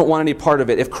 I don't want any part of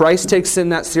it. If Christ takes sin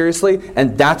that seriously,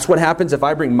 and that's what happens if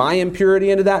I bring my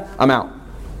impurity into that, I'm out.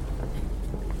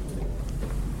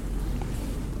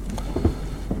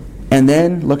 And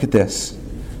then, look at this.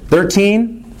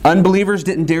 13, unbelievers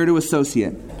didn't dare to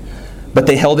associate, but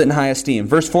they held it in high esteem.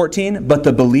 Verse 14, but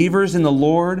the believers in the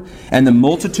Lord and the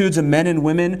multitudes of men and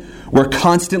women were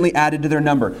constantly added to their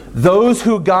number. Those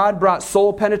who God brought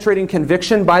soul-penetrating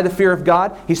conviction by the fear of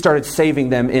God, He started saving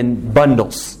them in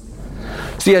bundles.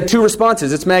 So you had two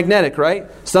responses. It's magnetic, right?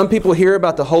 Some people hear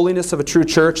about the holiness of a true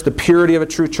church, the purity of a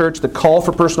true church, the call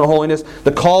for personal holiness,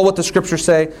 the call what the Scriptures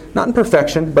say, not in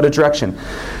perfection, but a direction.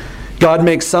 God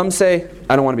makes some say,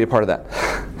 I don't want to be a part of that.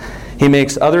 He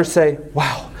makes others say,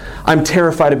 wow, I'm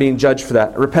terrified of being judged for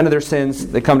that. Repent of their sins,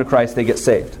 they come to Christ, they get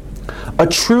saved. A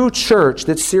true church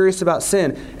that's serious about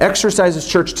sin exercises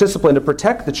church discipline to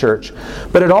protect the church,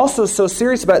 but it also is so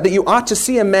serious about it that you ought to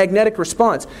see a magnetic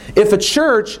response. If a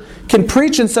church can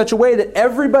preach in such a way that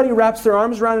everybody wraps their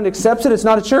arms around and accepts it, it's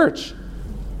not a church.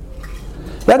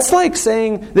 That's like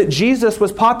saying that Jesus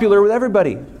was popular with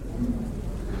everybody.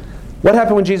 What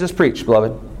happened when Jesus preached,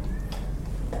 beloved?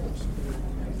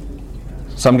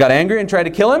 Some got angry and tried to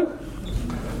kill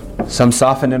Him. Some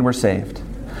softened and were saved.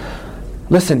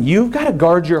 Listen, you've got to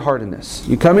guard your heart in this.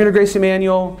 You come here to Grace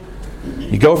Emmanuel.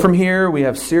 You go from here. We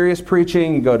have serious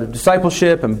preaching. You go to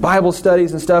discipleship and Bible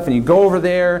studies and stuff. And you go over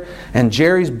there. And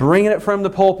Jerry's bringing it from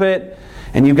the pulpit.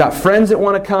 And you've got friends that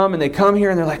want to come. And they come here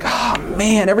and they're like, oh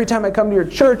man, every time I come to your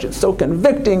church, it's so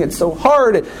convicting. It's so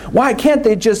hard. Why can't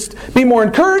they just be more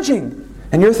encouraging?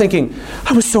 And you're thinking,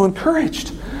 I was so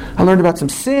encouraged. I learned about some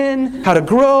sin, how to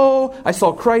grow. I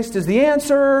saw Christ as the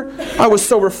answer. I was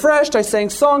so refreshed. I sang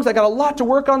songs. I got a lot to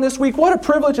work on this week. What a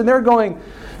privilege. And they're going,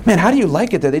 man, how do you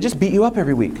like it there? They just beat you up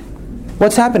every week.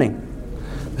 What's happening?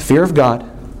 The fear of God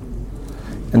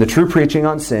and the true preaching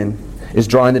on sin is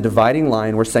drawing the dividing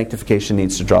line where sanctification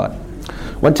needs to draw it.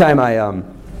 One time I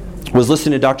was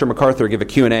listening to Dr. MacArthur give a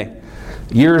Q&A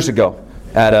years ago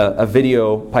at a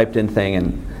video piped in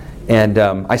thing. And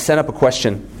I sent up a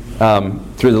question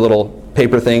through the little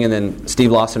paper thing, and then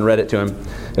Steve Lawson read it to him.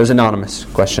 It was an anonymous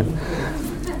question.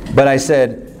 But I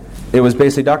said, it was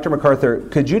basically, Dr. MacArthur,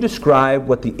 could you describe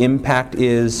what the impact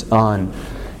is on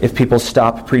if people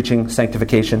stop preaching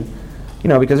sanctification? You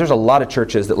know, because there's a lot of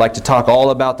churches that like to talk all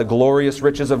about the glorious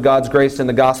riches of God's grace in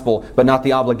the gospel, but not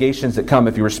the obligations that come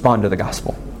if you respond to the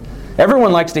gospel.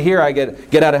 Everyone likes to hear, I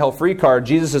get out of hell free card,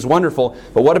 Jesus is wonderful,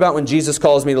 but what about when Jesus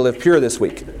calls me to live pure this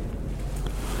week?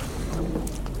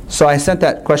 So I sent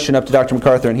that question up to Dr.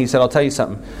 MacArthur, and he said, I'll tell you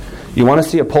something. You want to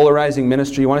see a polarizing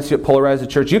ministry? You want to see it polarize the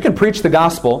church? You can preach the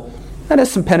gospel That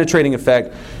has some penetrating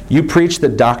effect. You preach the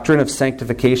doctrine of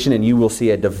sanctification and you will see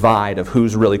a divide of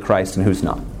who's really Christ and who's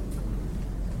not.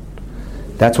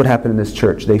 That's what happened in this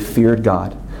church. They feared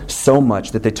God so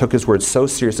much that they took His word so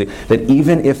seriously that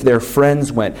even if their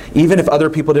friends went, even if other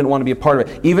people didn't want to be a part of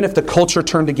it, even if the culture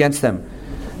turned against them,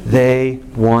 they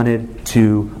wanted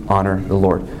to honor the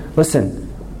Lord.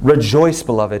 Listen, rejoice,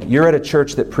 beloved. You're at a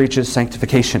church that preaches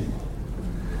sanctification.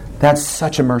 That's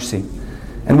such a mercy.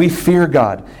 And we fear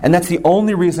God. And that's the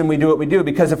only reason we do what we do.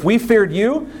 Because if we feared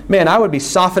you, man, I would be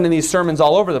softening these sermons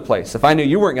all over the place if I knew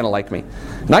you weren't going to like me.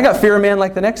 And I got fear of man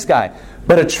like the next guy.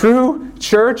 But a true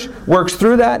church works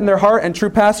through that in their heart, and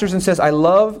true pastors, and says, I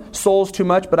love souls too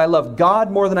much, but I love God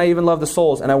more than I even love the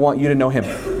souls, and I want you to know Him.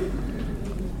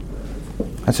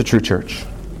 That's a true church.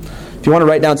 If you want to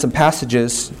write down some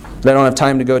passages that I don't have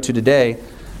time to go to today,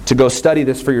 to go study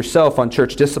this for yourself on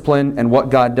church discipline and what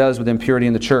God does with impurity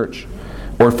in the church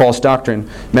or false doctrine.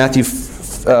 Matthew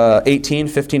 18,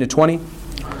 15 to 20.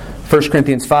 1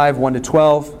 Corinthians 5, 1 to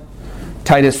 12.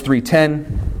 Titus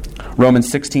 3:10. Romans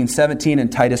 16, 17,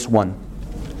 and Titus 1.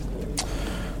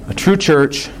 A true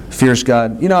church fears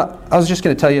God. You know, I was just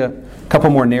going to tell you a couple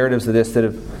more narratives of this that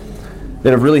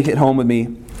have really hit home with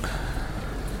me.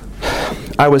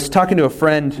 I was talking to a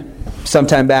friend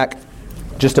sometime back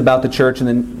just about the church and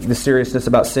then the seriousness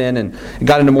about sin, and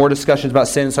got into more discussions about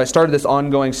sin. So I started this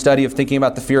ongoing study of thinking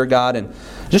about the fear of God, and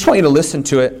I just want you to listen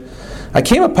to it. I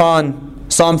came upon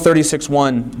Psalm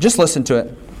 36:1. Just listen to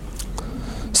it.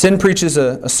 Sin preaches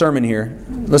a sermon here.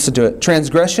 Listen to it.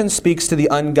 Transgression speaks to the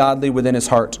ungodly within his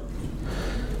heart.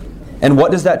 And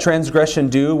what does that transgression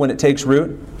do when it takes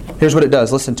root? Here's what it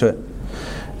does. Listen to it.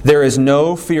 There is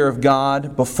no fear of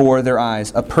God before their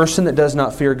eyes. A person that does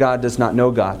not fear God does not know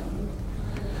God.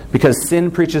 Because sin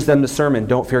preaches them the sermon,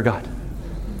 don't fear God.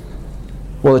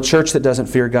 Well, a church that doesn't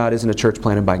fear God isn't a church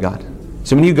planted by God.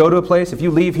 So when you go to a place, if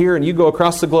you leave here and you go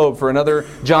across the globe for another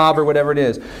job or whatever it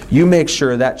is, you make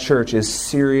sure that church is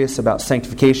serious about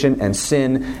sanctification and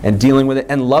sin and dealing with it,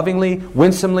 and lovingly,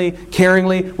 winsomely,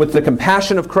 caringly, with the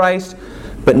compassion of Christ,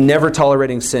 but never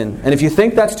tolerating sin. And if you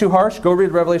think that's too harsh, go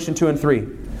read Revelation 2 and 3.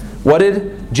 What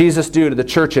did Jesus do to the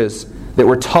churches that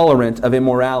were tolerant of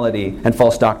immorality and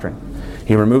false doctrine?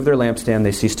 He removed their lampstand,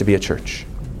 they ceased to be a church.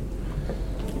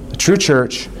 A true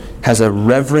church has a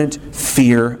reverent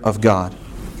fear of God.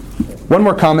 One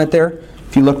more comment there.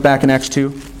 If you look back in Acts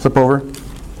 2, flip over.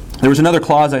 There was another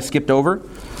clause I skipped over.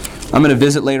 I'm going to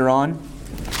visit later on.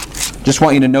 Just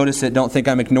want you to notice it. Don't think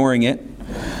I'm ignoring it.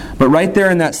 But right there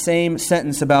in that same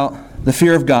sentence about the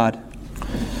fear of God,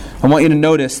 I want you to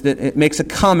notice that it makes a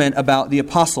comment about the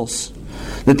apostles.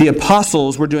 That the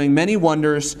apostles were doing many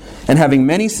wonders and having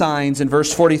many signs in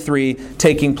verse 43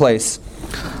 taking place.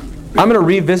 I'm going to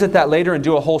revisit that later and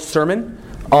do a whole sermon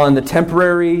on the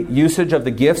temporary usage of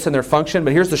the gifts and their function,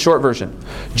 but here's the short version.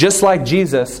 Just like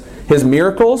Jesus, His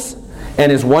miracles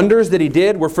and His wonders that He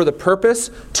did were for the purpose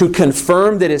to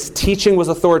confirm that His teaching was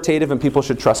authoritative and people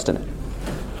should trust in it.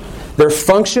 Their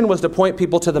function was to point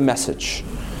people to the message.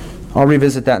 I'll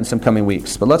revisit that in some coming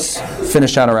weeks, but let's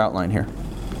finish out our outline here.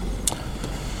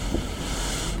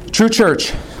 True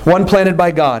church, one planted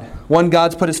by God, one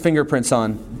God's put His fingerprints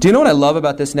on. Do you know what I love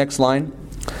about this next line?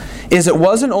 Is it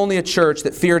wasn't only a church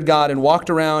that feared God and walked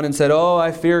around and said, oh,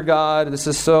 I fear God. This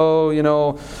is so,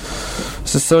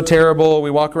 this is so terrible. We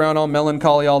walk around all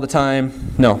melancholy all the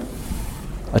time. No.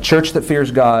 A church that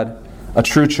fears God, a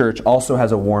true church, also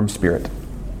has a warm spirit.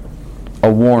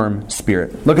 A warm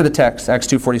spirit. Look at the text, Acts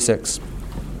 2:46.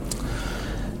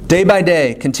 Day by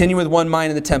day, continue with one mind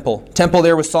in the temple. Temple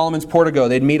there was Solomon's portico.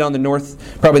 They'd meet on the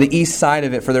north, probably the east side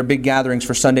of it for their big gatherings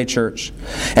for Sunday church.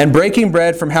 And breaking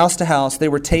bread from house to house, they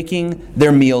were taking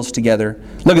their meals together.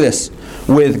 Look at this.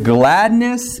 With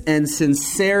gladness and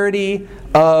sincerity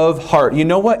of heart. You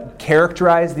know what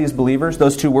characterized these believers,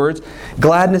 those two words?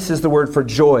 Gladness is the word for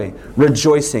joy,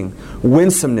 rejoicing,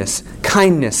 winsomeness,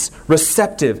 kindness,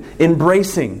 receptive,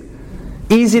 embracing,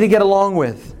 easy to get along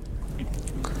with.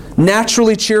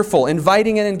 Naturally cheerful,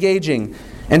 inviting and engaging.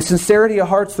 And sincerity of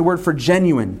heart's the word for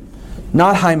genuine,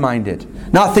 not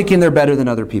high-minded, not thinking they're better than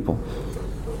other people.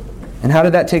 And how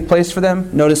did that take place for them?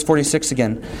 Notice 46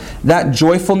 again. That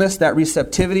joyfulness, that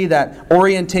receptivity, that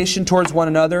orientation towards one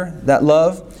another, that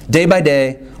love, day by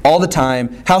day, all the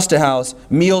time, house to house,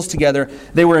 meals together,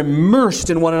 they were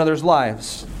immersed in one another's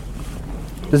lives.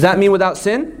 Does that mean without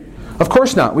sin? Of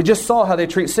course not. We just saw how they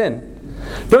treat sin.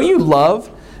 Don't you love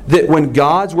that when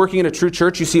God's working in a true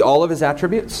church, you see all of His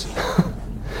attributes?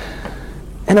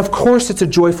 And of course it's a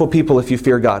joyful people if you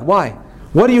fear God. Why?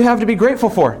 What do you have to be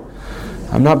grateful for?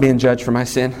 I'm not being judged for my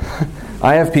sin.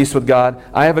 I have peace with God.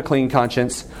 I have a clean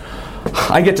conscience.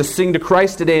 I get to sing to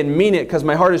Christ today and mean it because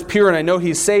my heart is pure and I know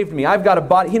He's saved me. I've got a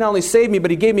body. He not only saved me, but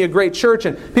He gave me a great church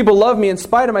and people love me in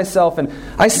spite of myself. And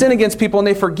I sin against people and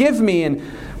they forgive me. And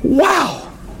wow,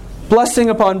 blessing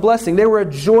upon blessing. They were a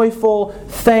joyful,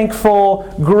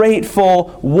 thankful,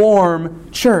 grateful, warm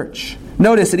church.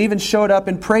 Notice it even showed up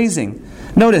in praising.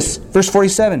 Notice verse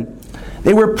 47.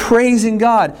 They were praising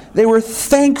God. They were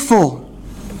thankful.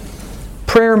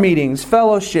 Prayer meetings,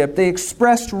 fellowship, they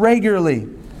expressed regularly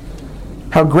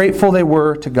how grateful they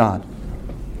were to God.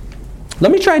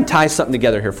 Let me try and tie something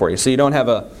together here for you so you don't have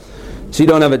a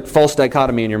false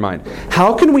dichotomy in your mind.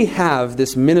 How can we have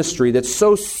this ministry that's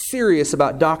so serious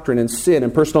about doctrine and sin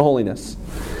and personal holiness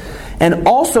and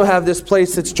also have this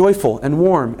place that's joyful and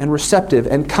warm and receptive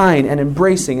and kind and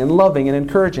embracing and loving and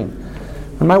encouraging?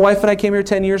 When my wife and I came here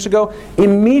 10 years ago,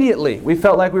 immediately we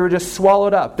felt like we were just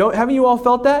swallowed up. Haven't you all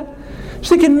felt that? Just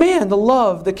thinking, man, the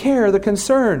love, the care, the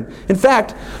concern. In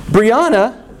fact,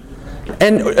 Brianna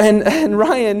and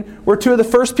Ryan were two of the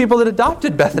first people that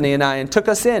adopted Bethany and I and took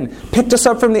us in. Picked us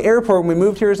up from the airport when we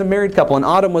moved here as a married couple. And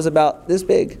Autumn was about this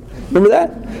big. Remember that?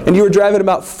 And you were driving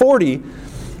about 40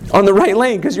 on the right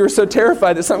lane because you were so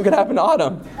terrified that something could happen to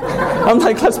Autumn. I'm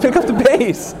like, let's pick up the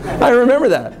pace. I remember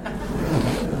that.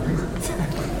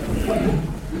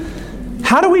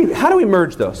 How do we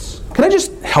merge those? Can I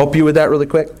just help you with that really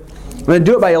quick? I'm going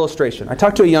to do it by illustration. I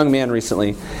talked to a young man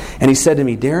recently, and he said to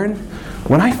me, Darren,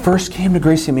 when I first came to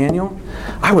Grace Emmanuel,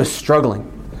 I was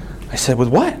struggling. I said, with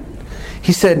what?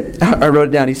 He said, I wrote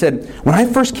it down. He said, when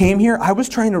I first came here, I was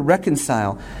trying to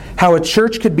reconcile how a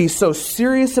church could be so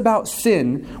serious about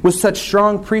sin with such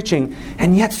strong preaching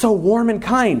and yet so warm and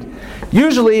kind.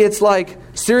 Usually it's like,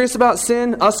 serious about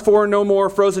sin, us four, no more,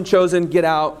 frozen chosen, get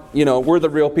out, we're the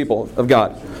real people of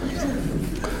God.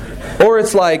 Or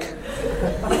it's like,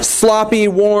 sloppy,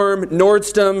 warm,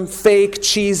 Nordstrom, fake,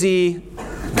 cheesy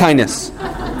kindness.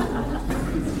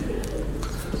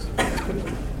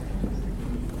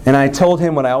 And I told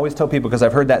him what I always tell people because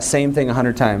I've heard that same thing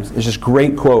 100 times. It's this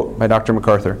great quote by Dr.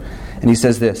 MacArthur. And he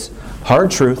says this, hard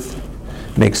truth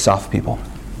makes soft people.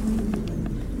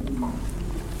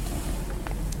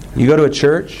 You go to a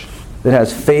church that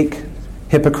has fake,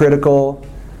 hypocritical,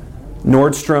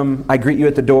 Nordstrom, I greet you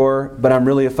at the door, but I'm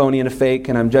really a phony and a fake,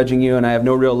 and I'm judging you, and I have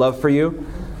no real love for you.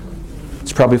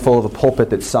 It's probably full of a pulpit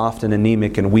that's soft and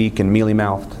anemic and weak and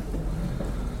mealy-mouthed.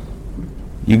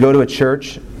 You go to a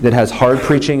church that has hard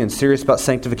preaching and serious about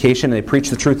sanctification, and they preach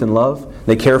the truth in love,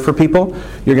 they care for people,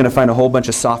 you're going to find a whole bunch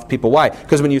of soft people. Why?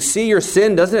 Because when you see your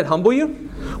sin, doesn't it humble you?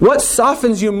 What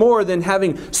softens you more than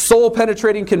having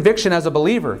soul-penetrating conviction as a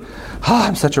believer?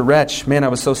 I'm such a wretch. Man, I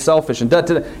was so selfish. And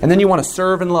then you want to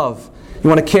serve and love. You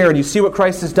want to care, and you see what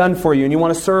Christ has done for you, and you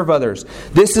want to serve others.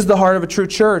 This is the heart of a true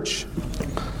church.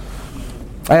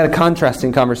 I had a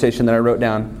contrasting conversation that I wrote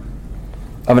down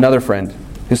of another friend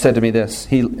who said to me this.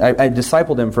 I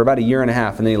discipled him for about 1.5 years,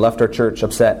 and then he left our church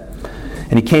upset.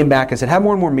 And he came back and said, have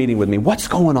more and more meeting with me. What's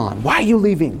going on? Why are you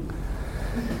leaving?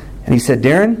 And he said,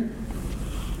 Darren,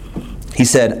 he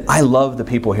said, I love the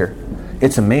people here.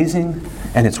 It's amazing,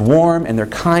 and it's warm, and they're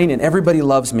kind, and everybody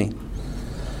loves me.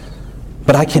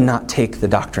 But I cannot take the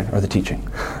doctrine or the teaching.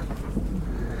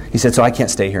 He said, so I can't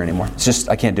stay here anymore. It's just,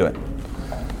 I can't do it.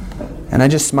 And I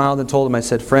just smiled and told him, I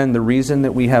said, friend, the reason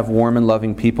that we have warm and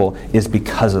loving people is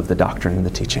because of the doctrine and the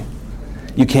teaching.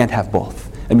 You can't have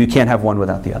both. And you can't have one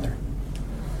without the other.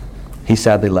 He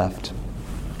sadly left.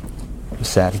 It was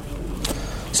sad.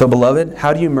 So, beloved,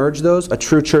 how do you merge those? A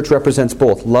true church represents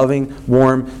both loving,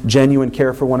 warm, genuine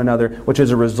care for one another, which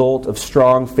is a result of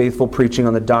strong, faithful preaching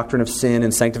on the doctrine of sin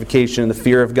and sanctification and the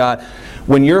fear of God.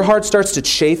 When your heart starts to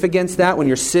chafe against that, when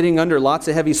you're sitting under lots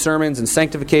of heavy sermons and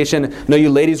sanctification, I know you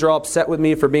ladies are all upset with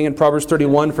me for being in Proverbs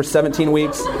 31 for 17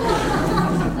 weeks.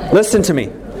 Listen to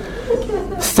me.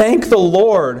 Thank the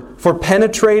Lord for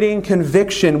penetrating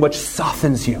conviction which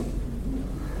softens you.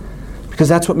 Because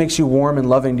that's what makes you warm and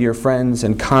loving to your friends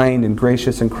and kind and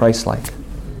gracious and Christ-like.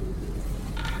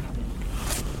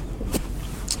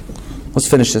 Let's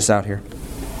finish this out here.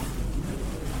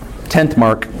 10th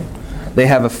mark. They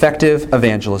have effective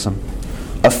evangelism.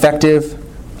 Effective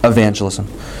evangelism.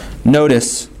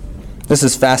 Notice, this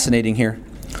is fascinating here.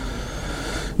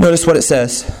 Notice what it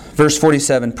says. Verse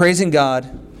 47. Praising God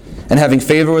and having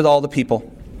favor with all the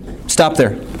people. Stop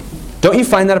there. Don't you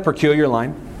find that a peculiar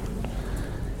line?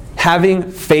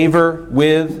 Having favor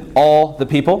with all the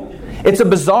people. It's a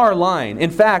bizarre line. In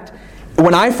fact,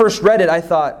 when I first read it, I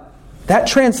thought, that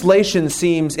translation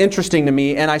seems interesting to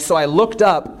me, and so I looked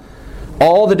up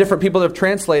all the different people that have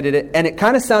translated it, and it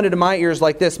kind of sounded to my ears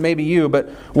like this, maybe you, but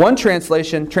one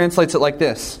translation translates it like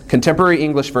this. Contemporary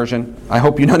English version. I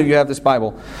hope none of you have this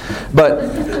Bible.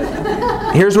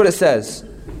 But here's what it says.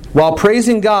 While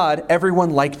praising God, everyone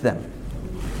liked them.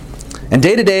 And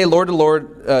day to day, Lord to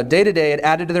Lord, day to day, it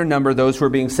added to their number those who were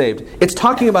being saved. It's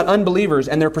talking about unbelievers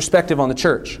and their perspective on the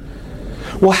church.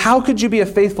 Well, how could you be a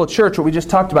faithful church, what we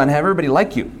just talked about, and have everybody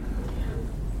like you?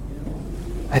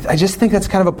 I just think that's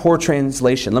kind of a poor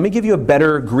translation. Let me give you a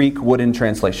better Greek wooden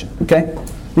translation, okay?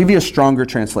 Let me give you a stronger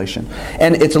translation.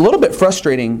 And it's a little bit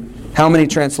frustrating how many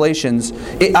translations.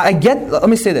 Let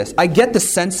me say this. I get the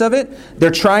sense of it.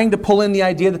 They're trying to pull in the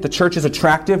idea that the church is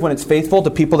attractive when it's faithful to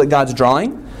people that God's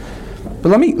drawing. But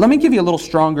let me give you a little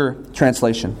stronger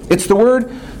translation. It's the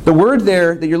word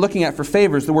there that you're looking at for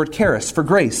favor is the word charis, for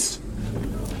grace.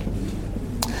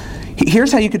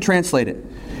 Here's how you could translate it.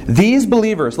 These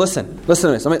believers, listen to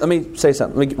this. Let me say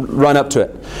something. Let me run up to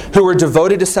it. Who were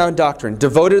devoted to sound doctrine,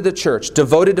 devoted to the church,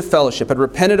 devoted to fellowship, had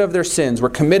repented of their sins, were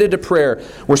committed to prayer,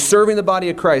 were serving the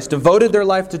body of Christ, devoted their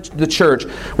life to the church,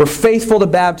 were faithful to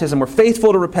baptism, were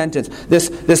faithful to repentance.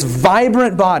 This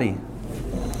vibrant body,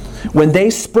 when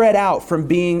they spread out from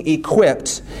being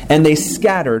equipped and they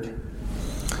scattered,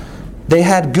 they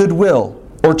had goodwill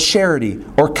or charity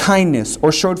or kindness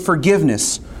or showed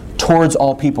forgiveness towards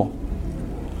all people.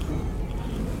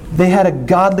 They had a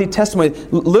godly testimony.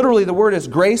 Literally, the word is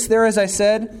grace there, as I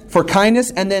said, for kindness,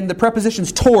 and then the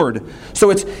preposition's toward. So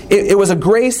it was a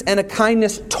grace and a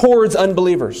kindness towards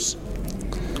unbelievers.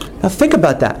 Now think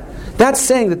about that. That's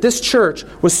saying that this church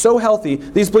was so healthy,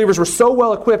 these believers were so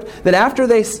well equipped, that after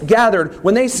they gathered,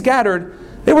 when they scattered,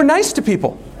 they were nice to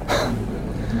people.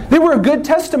 They were a good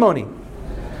testimony.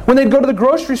 When they'd go to the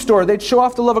grocery store, they'd show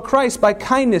off the love of Christ by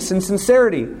kindness and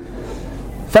sincerity.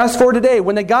 Fast forward today,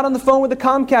 when they got on the phone with the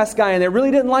Comcast guy and they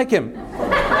really didn't like him,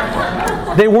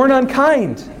 they weren't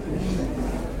unkind.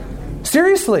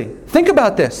 Seriously, think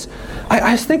about this.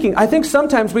 I think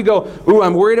sometimes we go, ooh,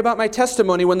 I'm worried about my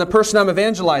testimony when the person I'm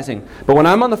evangelizing. But when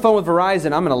I'm on the phone with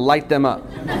Verizon, I'm going to light them up.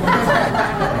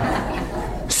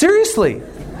 Seriously.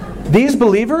 These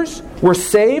believers were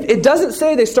saved. It doesn't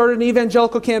say they started an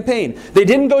evangelical campaign. They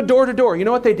didn't go door to door. You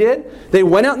know what they did? They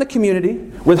went out in the community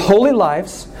with holy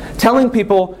lives, telling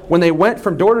people when they went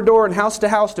from door to door and house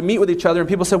to meet with each other, and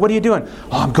people said, what are you doing?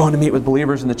 Oh, I'm going to meet with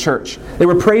believers in the church. They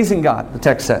were praising God, the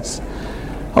text says.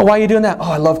 Oh, why are you doing that?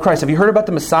 Oh, I love Christ. Have you heard about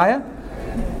the Messiah?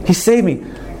 He saved me.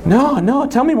 No,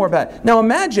 tell me more about it. Now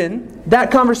imagine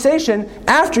that conversation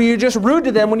after you just rude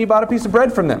to them when you bought a piece of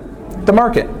bread from them at the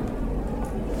market.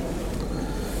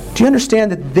 Do you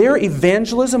understand that their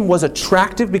evangelism was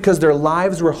attractive because their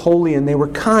lives were holy and they were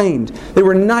kind, they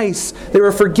were nice, they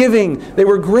were forgiving, they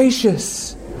were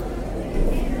gracious?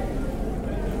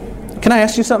 Can I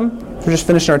ask you something? We're just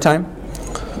finishing our time.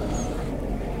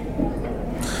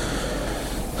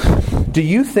 Do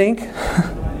you think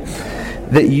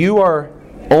that you are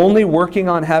only working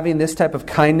on having this type of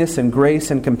kindness and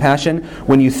grace and compassion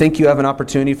when you think you have an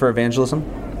opportunity for evangelism?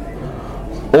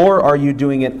 Or are you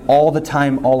doing it all the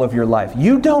time, all of your life?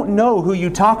 You don't know who you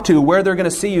talk to, where they're going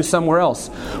to see you somewhere else.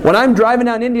 When I'm driving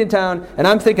down Indiantown and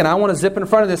I'm thinking, I want to zip in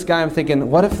front of this guy, I'm thinking,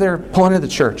 what if they're pulling into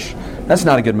the church? That's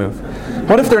not a good move.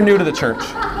 What if they're new to the church?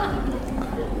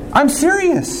 I'm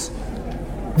serious.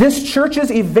 This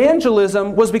church's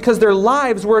evangelism was because their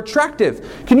lives were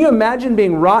attractive. Can you imagine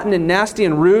being rotten and nasty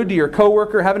and rude to your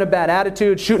coworker, having a bad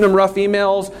attitude, shooting them rough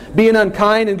emails, being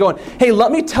unkind, and going, hey,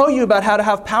 let me tell you about how to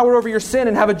have power over your sin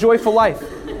and have a joyful life? Do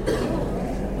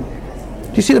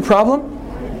you see the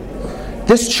problem?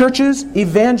 This church's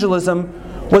evangelism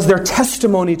was their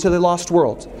testimony to the lost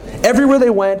world. Everywhere they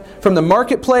went, from the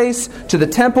marketplace to the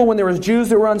temple when there was Jews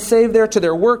that were unsaved there, to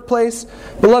their workplace.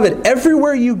 Beloved,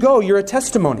 everywhere you go, you're a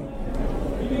testimony.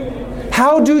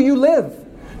 How do you live?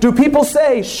 Do people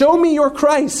say, show me your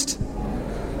Christ?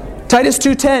 Titus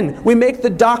 2:10, we make the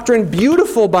doctrine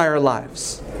beautiful by our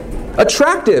lives.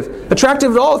 Attractive.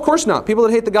 Attractive at all? Of course not. People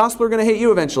that hate the gospel are going to hate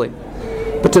you eventually.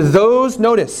 But to those,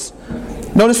 notice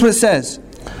what it says.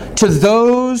 To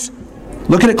those,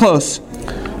 look at it close.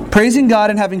 Praising God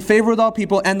and having favor with all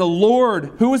people, and the Lord,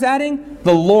 who was adding?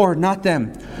 The Lord, not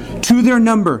them. To their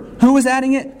number. Who was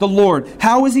adding it? The Lord.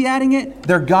 How was He adding it?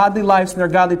 Their godly lives and their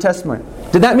godly testimony.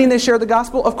 Did that mean they shared the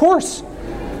gospel? Of course.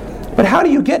 But how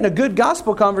do you get in a good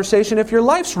gospel conversation if your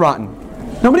life's rotten?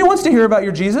 Nobody wants to hear about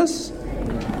your Jesus.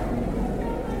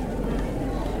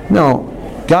 No.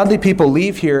 Godly people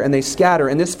leave here and they scatter.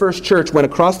 And this first church went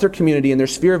across their community and their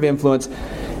sphere of influence,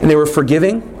 and they were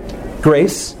forgiving,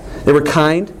 grace. They were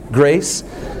kind, grace.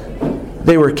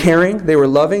 They were caring, they were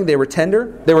loving, they were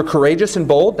tender. They were courageous and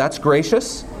bold. That's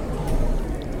gracious.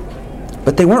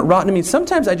 but they weren't rotten to me.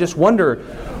 Sometimes I just wonder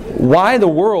why the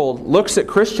world looks at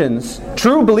Christians,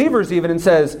 true believers even, and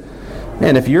says,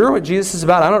 man, if you're what Jesus is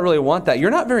about, I don't really want that.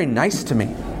 You're not very nice to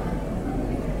me.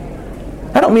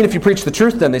 I don't mean if you preach the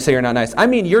truth, then they say you're not nice. I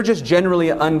mean you're just generally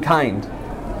unkind.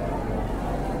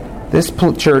 This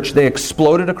church, they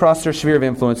exploded across their sphere of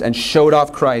influence and showed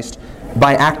off Christ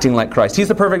by acting like Christ. He's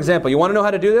the perfect example. You want to know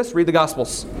how to do this? Read the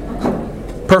Gospels.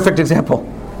 Perfect example.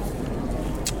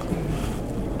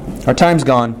 Our time's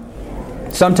gone.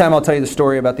 Sometime I'll tell you the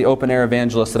story about the open-air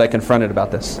evangelist that I confronted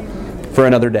about this for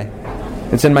another day.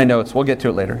 It's in my notes. We'll get to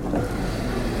it later.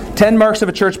 10 marks of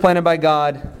a church planted by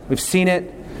God. We've seen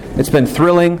it. It's been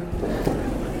thrilling.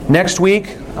 Next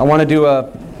week, I want to do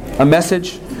a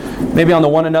message, maybe on the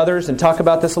one another's, and talk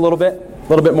about this a little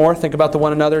bit more. Think about the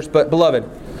one another's. But beloved,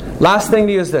 last thing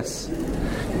to you is this.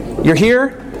 You're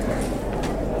here.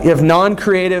 You have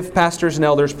non-creative pastors and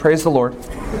elders. Praise the Lord.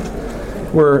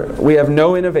 We have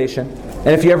no innovation. And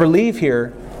if you ever leave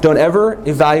here, don't ever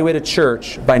evaluate a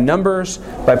church by numbers,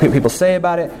 by what people say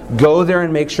about it. Go there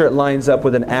and make sure it lines up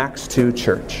with an Acts 2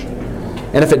 church.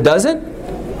 And if it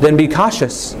doesn't, then be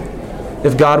cautious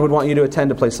if God would want you to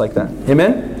attend a place like that.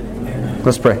 Amen?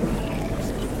 Let's pray.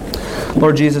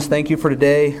 Lord Jesus, thank you for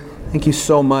today. Thank you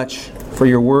so much for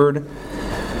your word.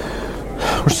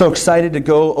 We're so excited to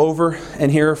go over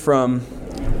and hear from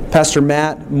Pastor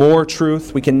Matt. More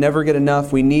truth. We can never get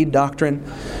enough. We need doctrine.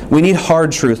 We need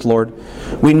hard truth, Lord.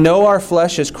 We know our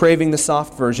flesh is craving the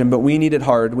soft version, but we need it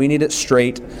hard. We need it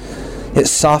straight. It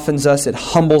softens us. It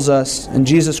humbles us. In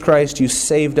Jesus Christ, you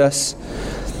saved us.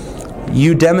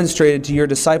 You demonstrated to your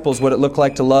disciples what it looked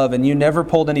like to love, and you never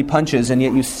pulled any punches, and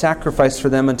yet you sacrificed for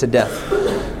them unto death.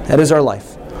 That is our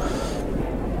life.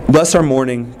 Bless our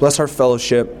morning. Bless our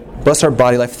fellowship. Bless our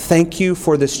body life. Thank you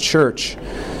for this church.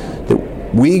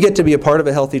 That we get to be a part of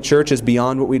a healthy church is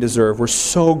beyond what we deserve. We're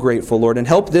so grateful, Lord. And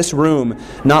help this room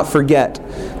not forget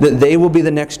that they will be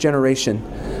the next generation,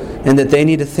 and that they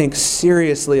need to think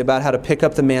seriously about how to pick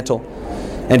up the mantle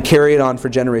and carry it on for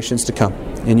generations to come.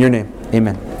 In your name,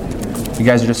 amen. You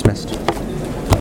guys are dismissed.